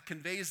us that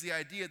conveys the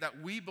idea that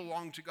we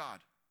belong to God,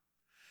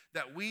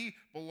 that we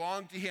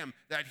belong to Him,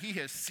 that He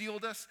has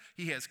sealed us,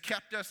 He has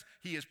kept us,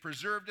 He has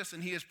preserved us,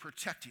 and He is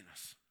protecting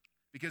us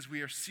because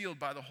we are sealed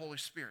by the Holy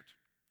Spirit.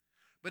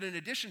 But in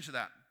addition to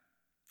that,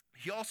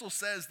 He also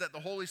says that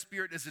the Holy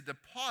Spirit is a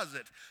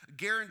deposit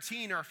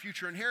guaranteeing our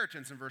future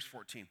inheritance in verse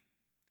 14.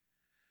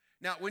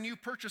 Now, when you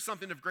purchase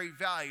something of great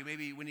value,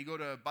 maybe when you go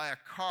to buy a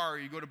car or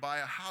you go to buy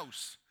a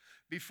house,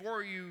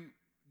 before you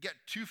get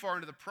too far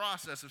into the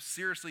process of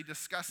seriously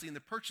discussing the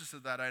purchase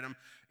of that item,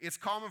 it's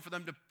common for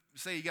them to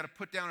say you got to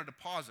put down a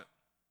deposit.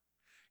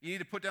 You need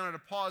to put down a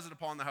deposit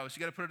upon the house.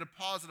 You got to put a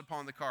deposit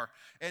upon the car.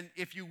 And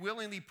if you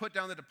willingly put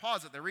down the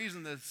deposit, the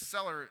reason the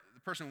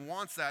person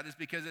wants that is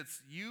because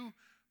it's you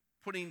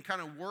putting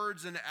kind of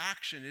words into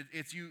action.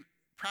 It's you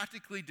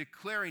practically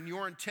declaring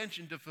your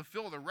intention to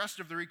fulfill the rest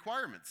of the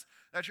requirements,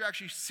 that you're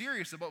actually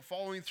serious about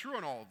following through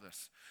on all of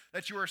this,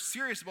 that you are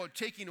serious about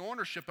taking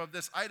ownership of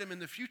this item in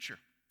the future.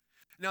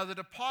 Now, the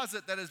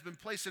deposit that has been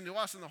placed into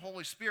us in the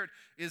Holy Spirit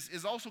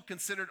is also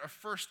considered a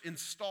first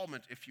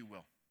installment, if you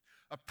will,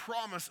 a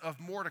promise of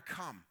more to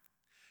come.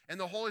 And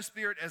the Holy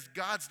Spirit, as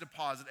God's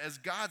deposit, as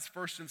God's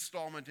first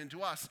installment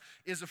into us,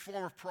 is a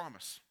form of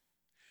promise.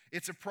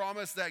 It's a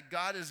promise that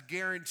God is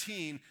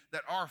guaranteeing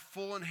that our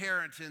full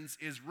inheritance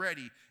is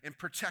ready and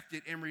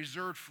protected and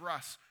reserved for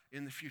us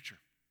in the future.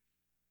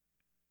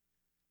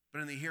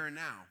 But in the here and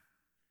now,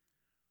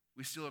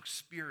 we still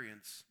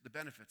experience the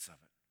benefits of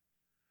it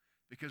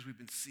because we've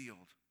been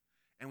sealed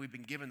and we've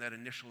been given that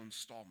initial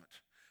installment,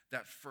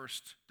 that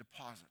first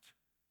deposit.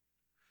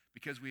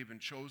 Because we have been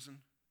chosen,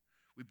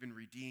 we've been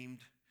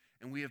redeemed,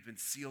 and we have been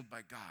sealed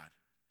by God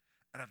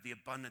out of the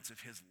abundance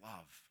of His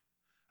love,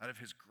 out of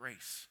His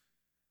grace,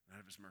 out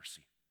of His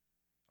mercy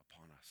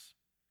upon us.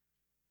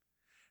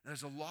 And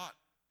there's a lot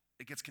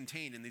that gets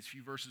contained in these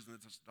few verses in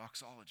this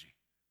doxology.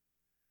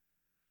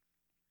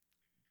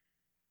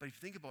 But if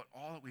you think about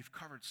all that we've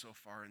covered so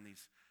far in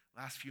these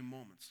last few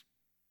moments,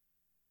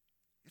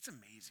 it's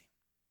amazing.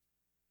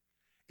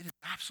 It is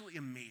absolutely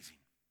amazing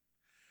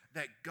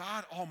that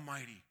God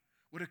Almighty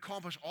would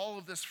accomplish all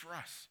of this for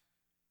us.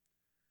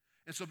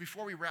 And so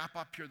before we wrap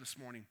up here this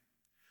morning,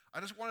 I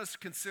just want us to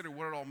consider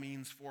what it all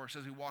means for us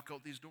as we walk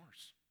out these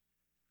doors.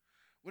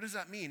 What does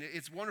that mean?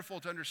 It's wonderful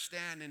to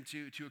understand and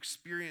to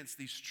experience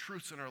these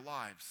truths in our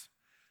lives,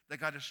 that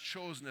God has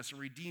chosen us and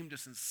redeemed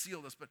us and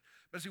sealed us. But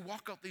as we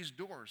walk out these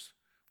doors,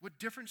 what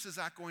difference is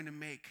that going to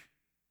make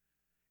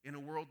in a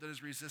world that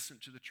is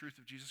resistant to the truth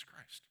of Jesus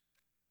Christ?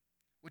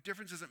 What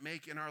difference does it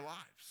make in our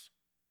lives?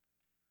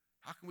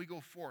 How can we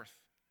go forth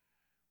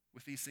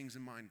with these things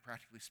in mind,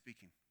 practically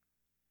speaking?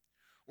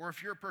 Or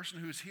if you're a person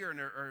who's here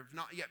and or have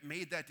not yet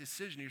made that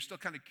decision, you're still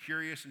kind of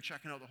curious and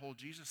checking out the whole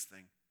Jesus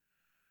thing,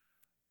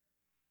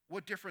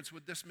 what difference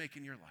would this make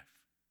in your life?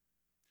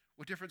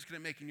 What difference can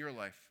it make in your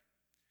life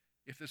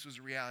if this was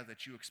a reality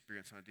that you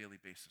experience on a daily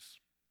basis?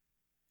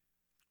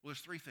 Well,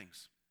 there's three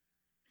things.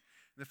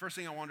 The first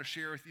thing I want to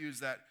share with you is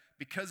that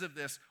because of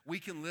this, we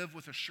can live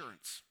with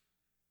assurance.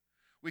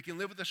 We can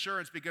live with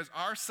assurance because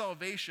our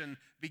salvation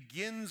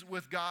begins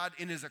with God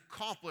and is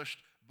accomplished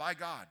by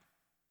God.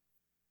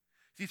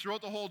 See,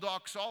 throughout the whole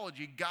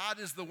doxology, God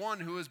is the one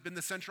who has been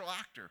the central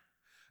actor.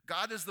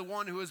 God is the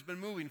one who has been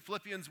moving.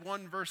 Philippians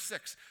 1 verse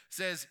 6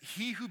 says,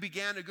 "He who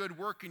began a good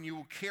work in you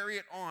will carry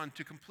it on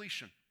to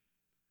completion."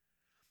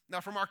 Now,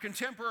 from our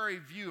contemporary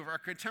view, of our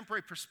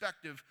contemporary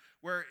perspective,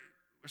 where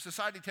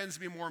society tends to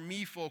be more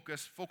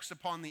me-focused, focused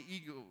upon the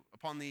ego,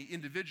 upon the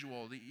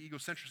individual, the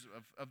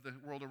egocentrism of the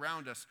world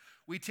around us,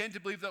 we tend to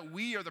believe that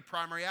we are the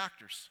primary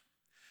actors.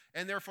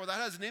 And therefore, that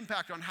has an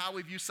impact on how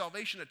we view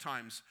salvation at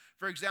times.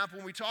 For example,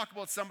 when we talk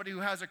about somebody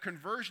who has a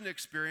conversion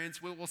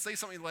experience, we'll say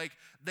something like,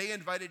 they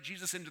invited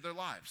Jesus into their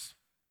lives.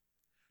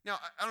 Now,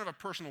 I don't have a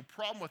personal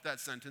problem with that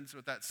sentence,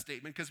 with that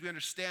statement, because we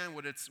understand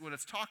what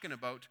it's talking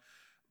about.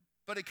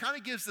 But it kind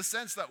of gives the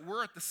sense that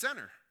we're at the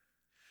center,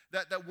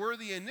 that we're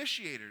the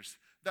initiators,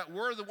 that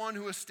we're the one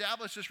who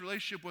established this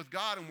relationship with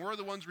God, and we're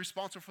the ones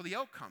responsible for the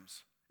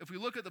outcomes. If we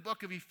look at the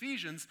book of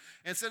Ephesians,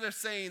 instead of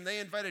saying they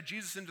invited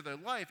Jesus into their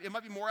life, it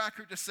might be more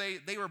accurate to say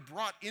they were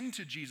brought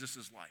into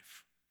Jesus'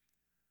 life.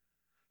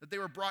 That they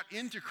were brought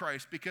into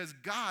Christ because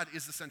God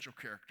is the central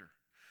character.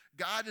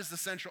 God is the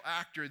central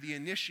actor, the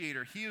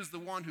initiator. He is the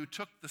one who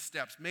took the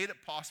steps, made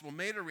it possible,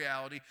 made it a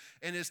reality,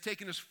 and has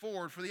taken us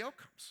forward for the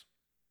outcomes.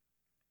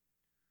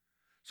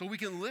 So we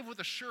can live with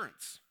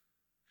assurance.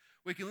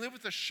 We can live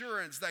with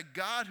assurance that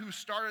God who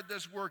started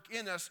this work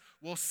in us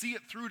will see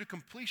it through to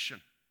completion.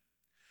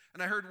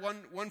 And I heard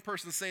one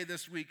person say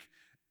this week,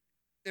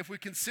 if we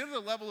consider the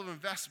level of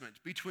investment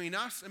between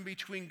us and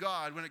between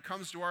God when it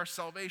comes to our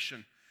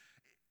salvation,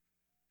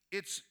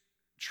 it's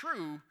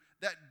true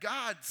that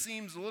God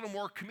seems a little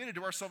more committed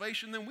to our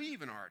salvation than we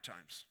even are at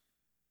times.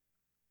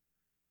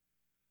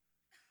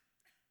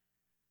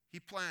 He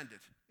planned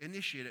it,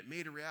 initiated it,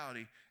 made it a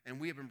reality, and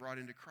we have been brought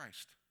into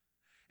Christ.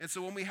 And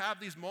so when we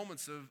have these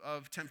moments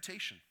of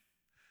temptation,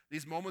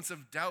 these moments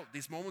of doubt,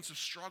 these moments of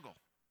struggle,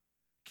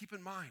 keep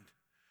in mind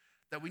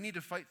that we need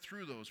to fight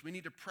through those. We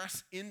need to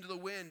press into the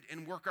wind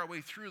and work our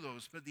way through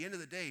those. But at the end of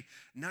the day,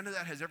 none of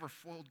that has ever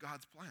foiled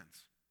God's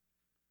plans.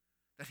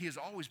 That he has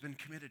always been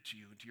committed to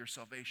you and to your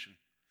salvation.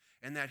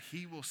 And that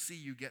he will see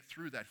you get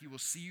through that. He will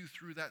see you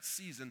through that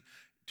season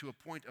to a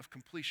point of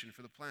completion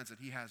for the plans that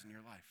he has in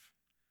your life.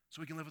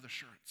 So we can live with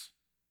assurance.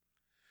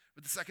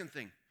 But the second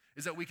thing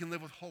is that we can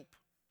live with hope.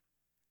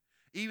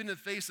 Even in the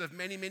face of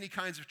many, many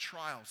kinds of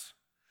trials,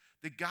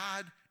 that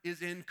God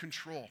is in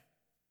control.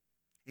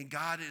 And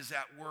God is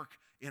at work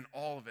in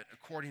all of it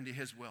according to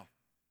his will.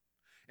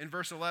 In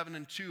verse 11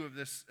 and 2 of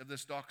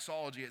this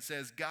doxology, it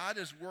says, God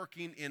is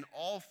working in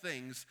all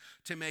things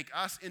to make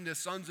us into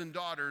sons and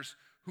daughters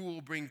who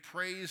will bring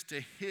praise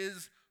to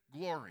his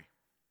glory.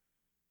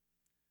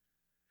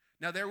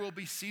 Now, there will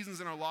be seasons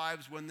in our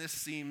lives when this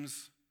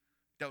seems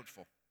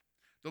doubtful.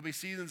 There'll be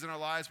seasons in our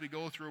lives we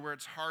go through where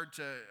it's hard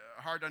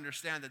to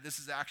understand that this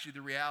is actually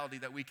the reality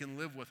that we can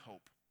live with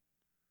hope.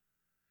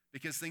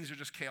 Because things are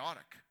just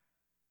chaotic.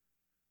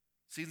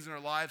 Seasons in our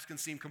lives can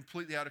seem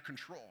completely out of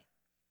control.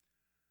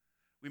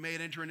 We may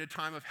enter into a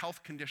time of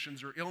health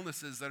conditions or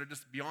illnesses that are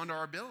just beyond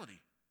our ability.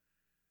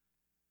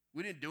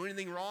 We didn't do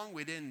anything wrong.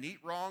 We didn't eat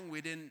wrong. We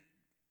didn't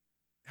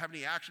have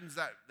any actions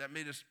that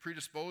made us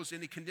predisposed to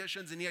any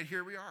conditions, and yet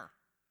here we are,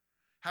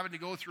 having to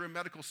go through a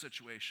medical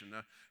situation,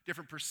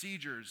 different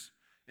procedures,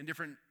 and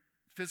different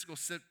physical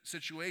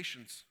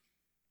situations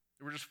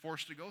that we're just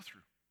forced to go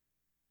through.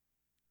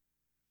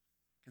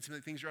 It can seem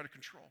like things are out of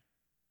control.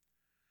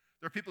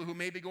 There are people who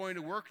may be going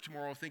to work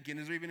tomorrow thinking,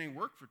 is there even any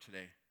work for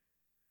today?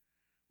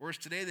 Or is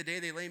today the day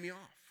they lay me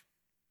off?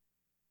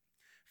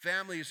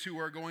 Families who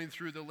are going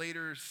through the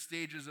later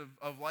stages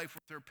of life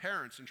with their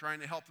parents and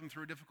trying to help them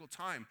through a difficult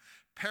time.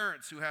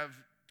 Parents who have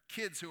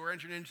kids who are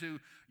entering into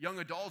young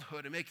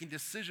adulthood and making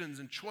decisions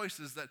and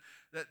choices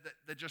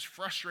that just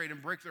frustrate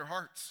and break their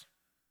hearts.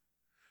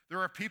 There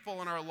are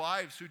people in our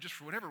lives who just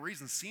for whatever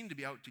reason seem to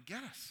be out to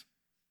get us.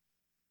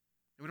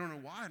 And we don't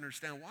know why,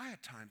 understand why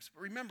at times.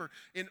 But remember,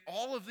 in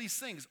all of these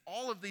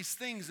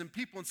things and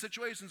people and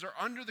situations are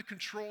under the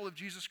control of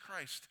Jesus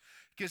Christ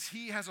because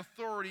he has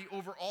authority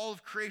over all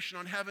of creation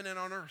on heaven and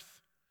on earth.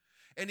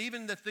 And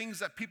even the things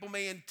that people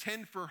may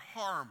intend for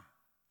harm,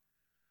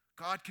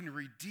 God can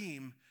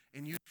redeem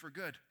and use for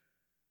good.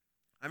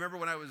 I remember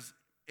when I was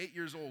 8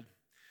 years old,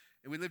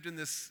 and we lived in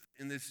this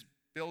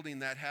building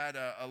that had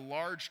a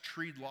large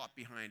treed lot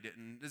behind it.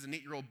 And as an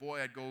 8-year-old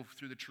boy, I'd go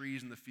through the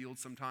trees in the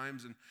fields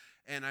sometimes.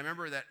 And I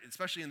remember that,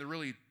 especially in the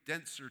really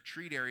denser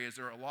treed areas,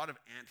 there are a lot of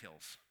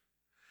anthills.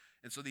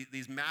 And so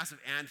these massive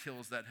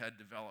anthills that had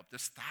developed,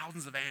 just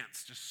thousands of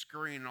ants just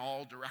scurrying in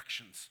all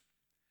directions.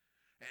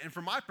 And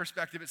from my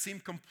perspective, it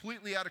seemed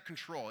completely out of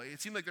control.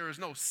 It seemed like there was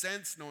no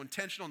sense, no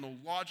intentional, no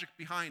logic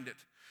behind it.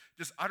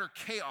 Just utter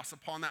chaos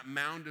upon that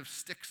mound of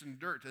sticks and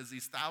dirt as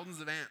these thousands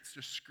of ants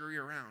just scurry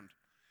around.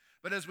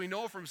 But as we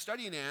know from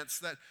studying ants,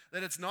 that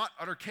it's not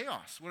utter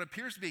chaos. What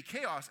appears to be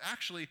chaos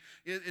actually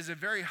is a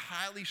very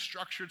highly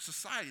structured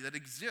society that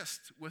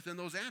exists within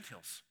those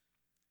anthills.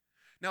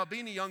 Now,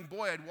 being a young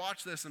boy, I'd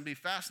watch this and be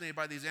fascinated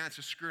by these ants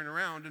just screwing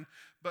around.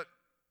 But,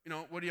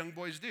 what do young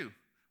boys do?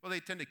 Well, they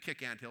tend to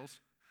kick anthills.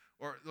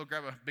 Or they'll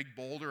grab a big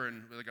boulder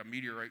and like a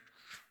meteorite,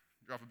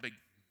 drop a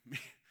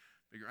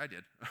bigger, I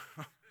did,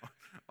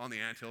 on the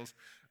anthills.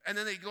 And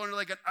then they go into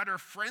like an utter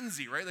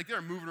frenzy, right? Like they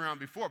were moving around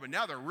before, but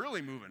now they're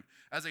really moving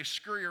as they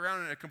scurry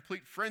around in a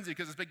complete frenzy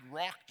because this big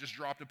rock just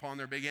dropped upon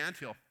their big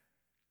anthill.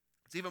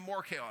 It's even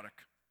more chaotic.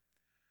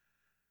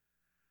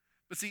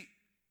 But see,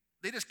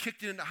 they just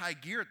kicked it into high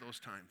gear at those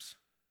times.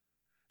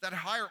 That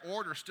higher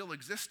order still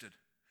existed.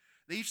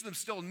 Each of them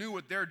still knew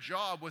what their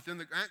job within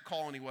the ant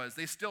colony was.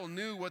 They still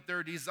knew what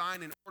their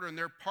design and order and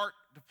their part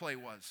to play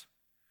was.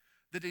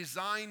 The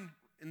design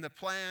and the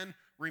plan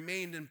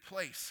remained in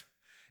place.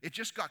 It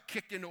just got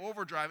kicked into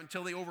overdrive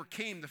until they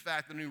overcame the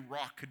fact that a new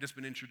rock had just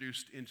been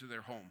introduced into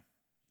their home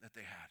that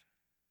they had.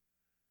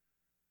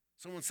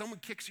 So when someone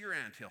kicks your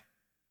anthill,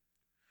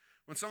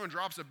 when someone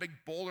drops a big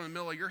boulder in the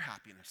middle of your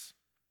happiness,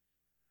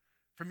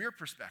 from your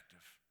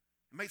perspective,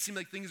 it might seem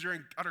like things are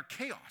in utter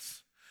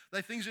chaos.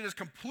 Like things are just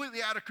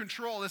completely out of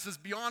control. This is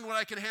beyond what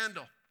I can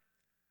handle.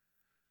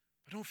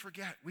 But don't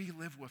forget, we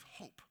live with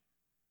hope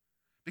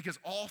because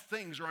all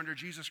things are under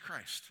Jesus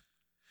Christ.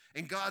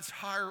 And God's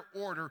higher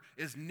order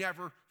is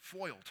never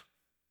foiled.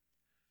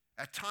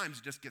 At times,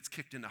 it just gets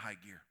kicked into high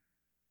gear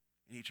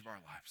in each of our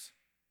lives.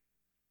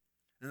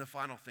 And the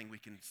final thing, we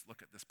can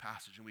look at this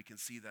passage and we can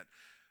see that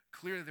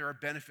Clearly, there are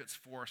benefits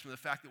for us from the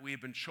fact that we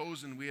have been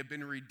chosen, we have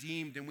been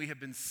redeemed, and we have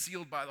been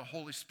sealed by the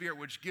Holy Spirit,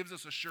 which gives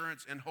us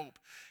assurance and hope.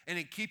 And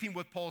in keeping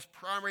with Paul's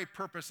primary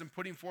purpose in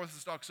putting forth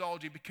this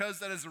doxology, because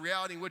that is the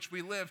reality in which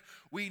we live,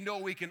 we know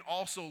we can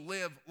also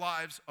live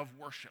lives of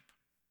worship.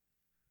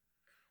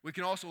 We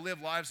can also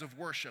live lives of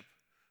worship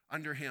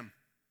under him.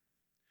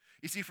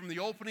 You see, from the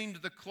opening to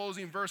the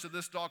closing verse of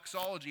this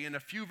doxology, and a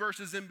few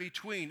verses in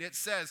between, it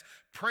says,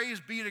 "Praise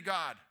be to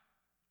God."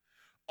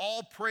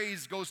 All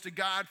praise goes to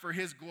God for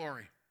his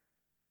glory.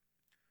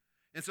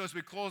 And so as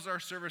we close our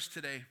service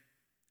today,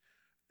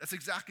 that's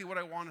exactly what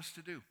I want us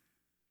to do.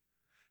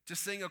 To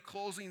sing a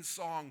closing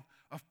song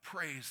of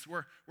praise,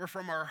 where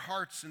from our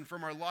hearts and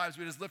from our lives,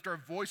 we just lift our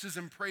voices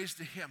in praise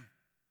to him.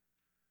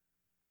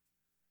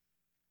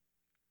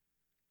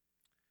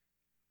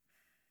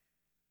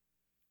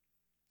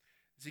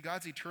 See,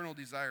 God's eternal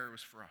desire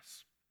was for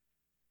us.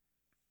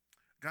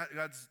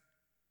 God's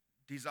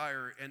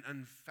desire and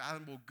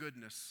unfathomable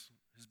goodness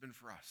has been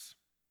for us.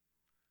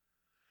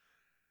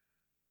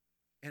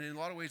 And in a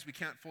lot of ways, we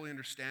can't fully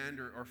understand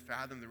or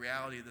fathom the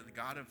reality that the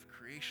God of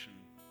creation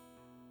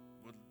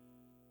would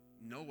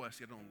know us,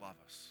 yet don't love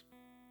us,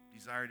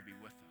 desire to be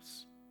with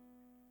us.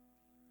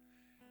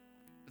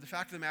 But the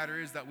fact of the matter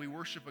is that we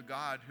worship a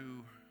God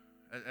who,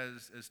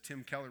 as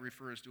Tim Keller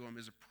refers to him,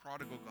 is a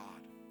prodigal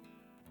God.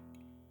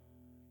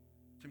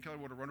 Tim Keller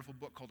wrote a wonderful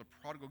book called The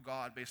Prodigal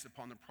God, based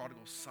upon the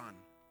prodigal son,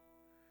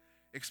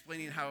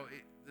 explaining how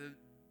the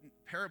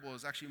parable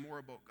is actually more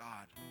about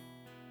God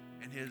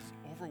and his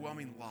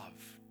overwhelming love,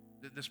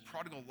 this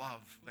prodigal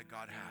love that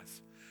God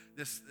has,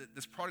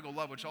 this prodigal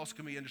love, which also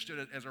can be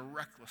understood as a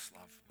reckless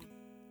love.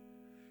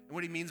 And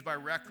what he means by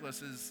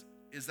reckless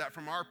is that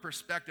from our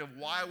perspective,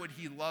 why would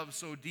he love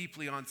so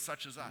deeply on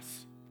such as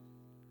us,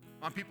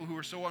 on people who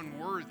are so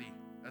unworthy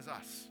as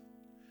us,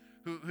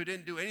 who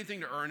didn't do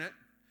anything to earn it,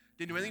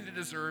 didn't do anything to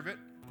deserve it?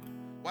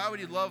 Why would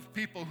he love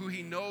people who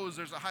he knows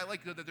there's a high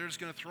likelihood that they're just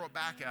going to throw it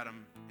back at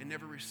him and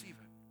never receive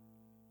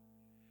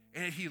it?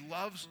 And he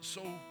loves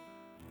so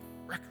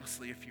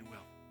recklessly, if you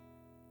will,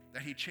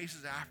 that he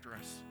chases after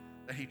us,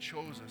 that he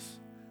chose us,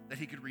 that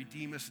he could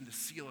redeem us and to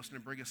seal us and to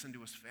bring us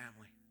into his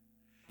family.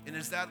 And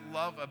is that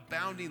love,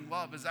 abounding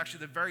love, is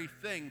actually the very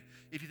thing,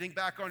 if you think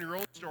back on your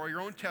own story,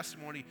 your own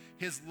testimony,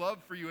 his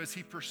love for you as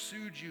he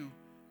pursued you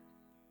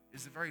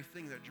is the very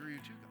thing that drew you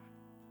to God.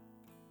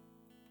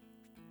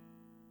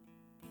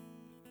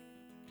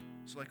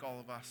 So like all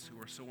of us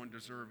who are so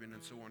undeserving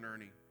and so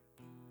unearning,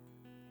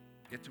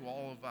 yet to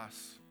all of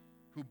us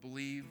who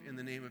believe in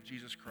the name of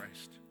Jesus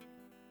Christ,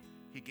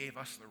 he gave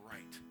us the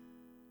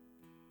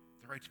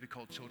right to be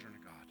called children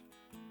of God.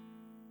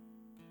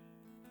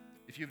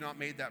 If you've not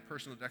made that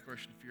personal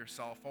declaration for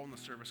yourself, following the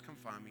service, come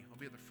find me. I'll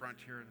be at the front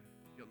here and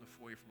be out in the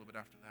foyer for a little bit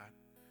after that.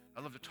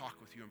 I'd love to talk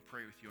with you and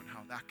pray with you on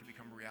how that can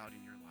become a reality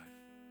in your life.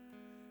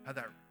 How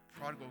that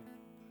prodigal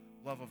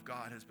love of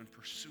God has been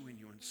pursuing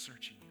you and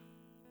searching you.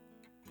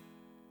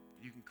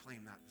 You can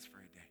claim that this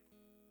very day.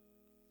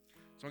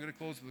 So I'm going to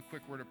close with a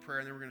quick word of prayer,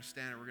 and then we're going to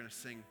stand and we're going to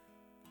sing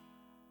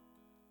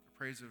a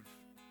praise of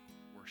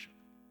worship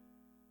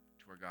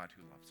to our God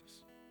who loves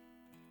us.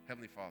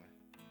 Heavenly Father,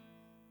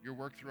 your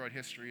work throughout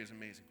history is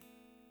amazing.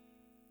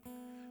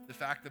 The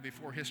fact that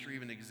before history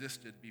even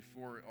existed,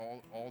 before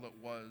all that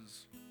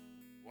was,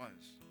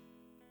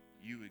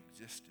 you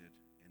existed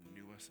and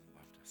knew us and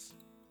loved us.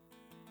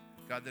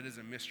 God, that is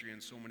a mystery in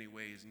so many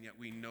ways, and yet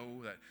we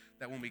know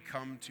that when we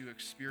come to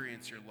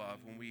experience your love,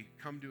 when we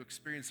come to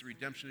experience the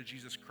redemption of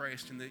Jesus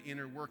Christ and the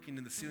inner working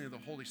and the sealing of the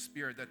Holy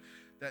Spirit,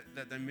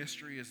 that the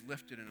mystery is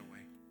lifted in a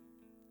way.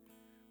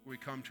 Where we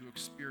come to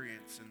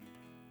experience and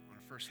on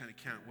a first-hand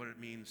account what it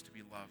means to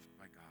be loved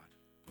by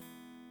God,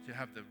 to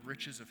have the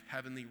riches of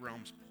heavenly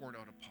realms poured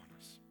out upon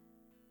us.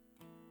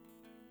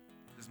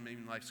 It doesn't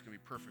mean life's going to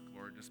be perfect,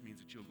 Lord. It just means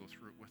that you'll go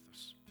through it with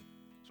us.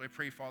 So I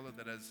pray, Father,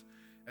 that as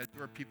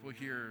there are people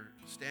here,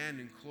 stand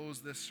and close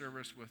this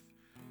service with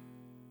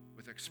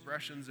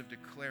expressions of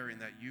declaring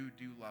that you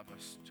do love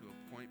us to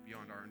a point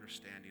beyond our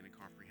understanding and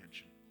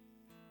comprehension.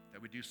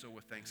 That we do so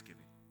with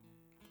thanksgiving.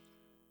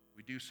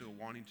 We do so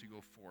wanting to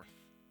go forth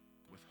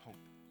with hope,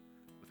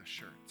 with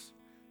assurance,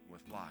 and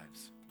with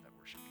lives that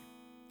worship you.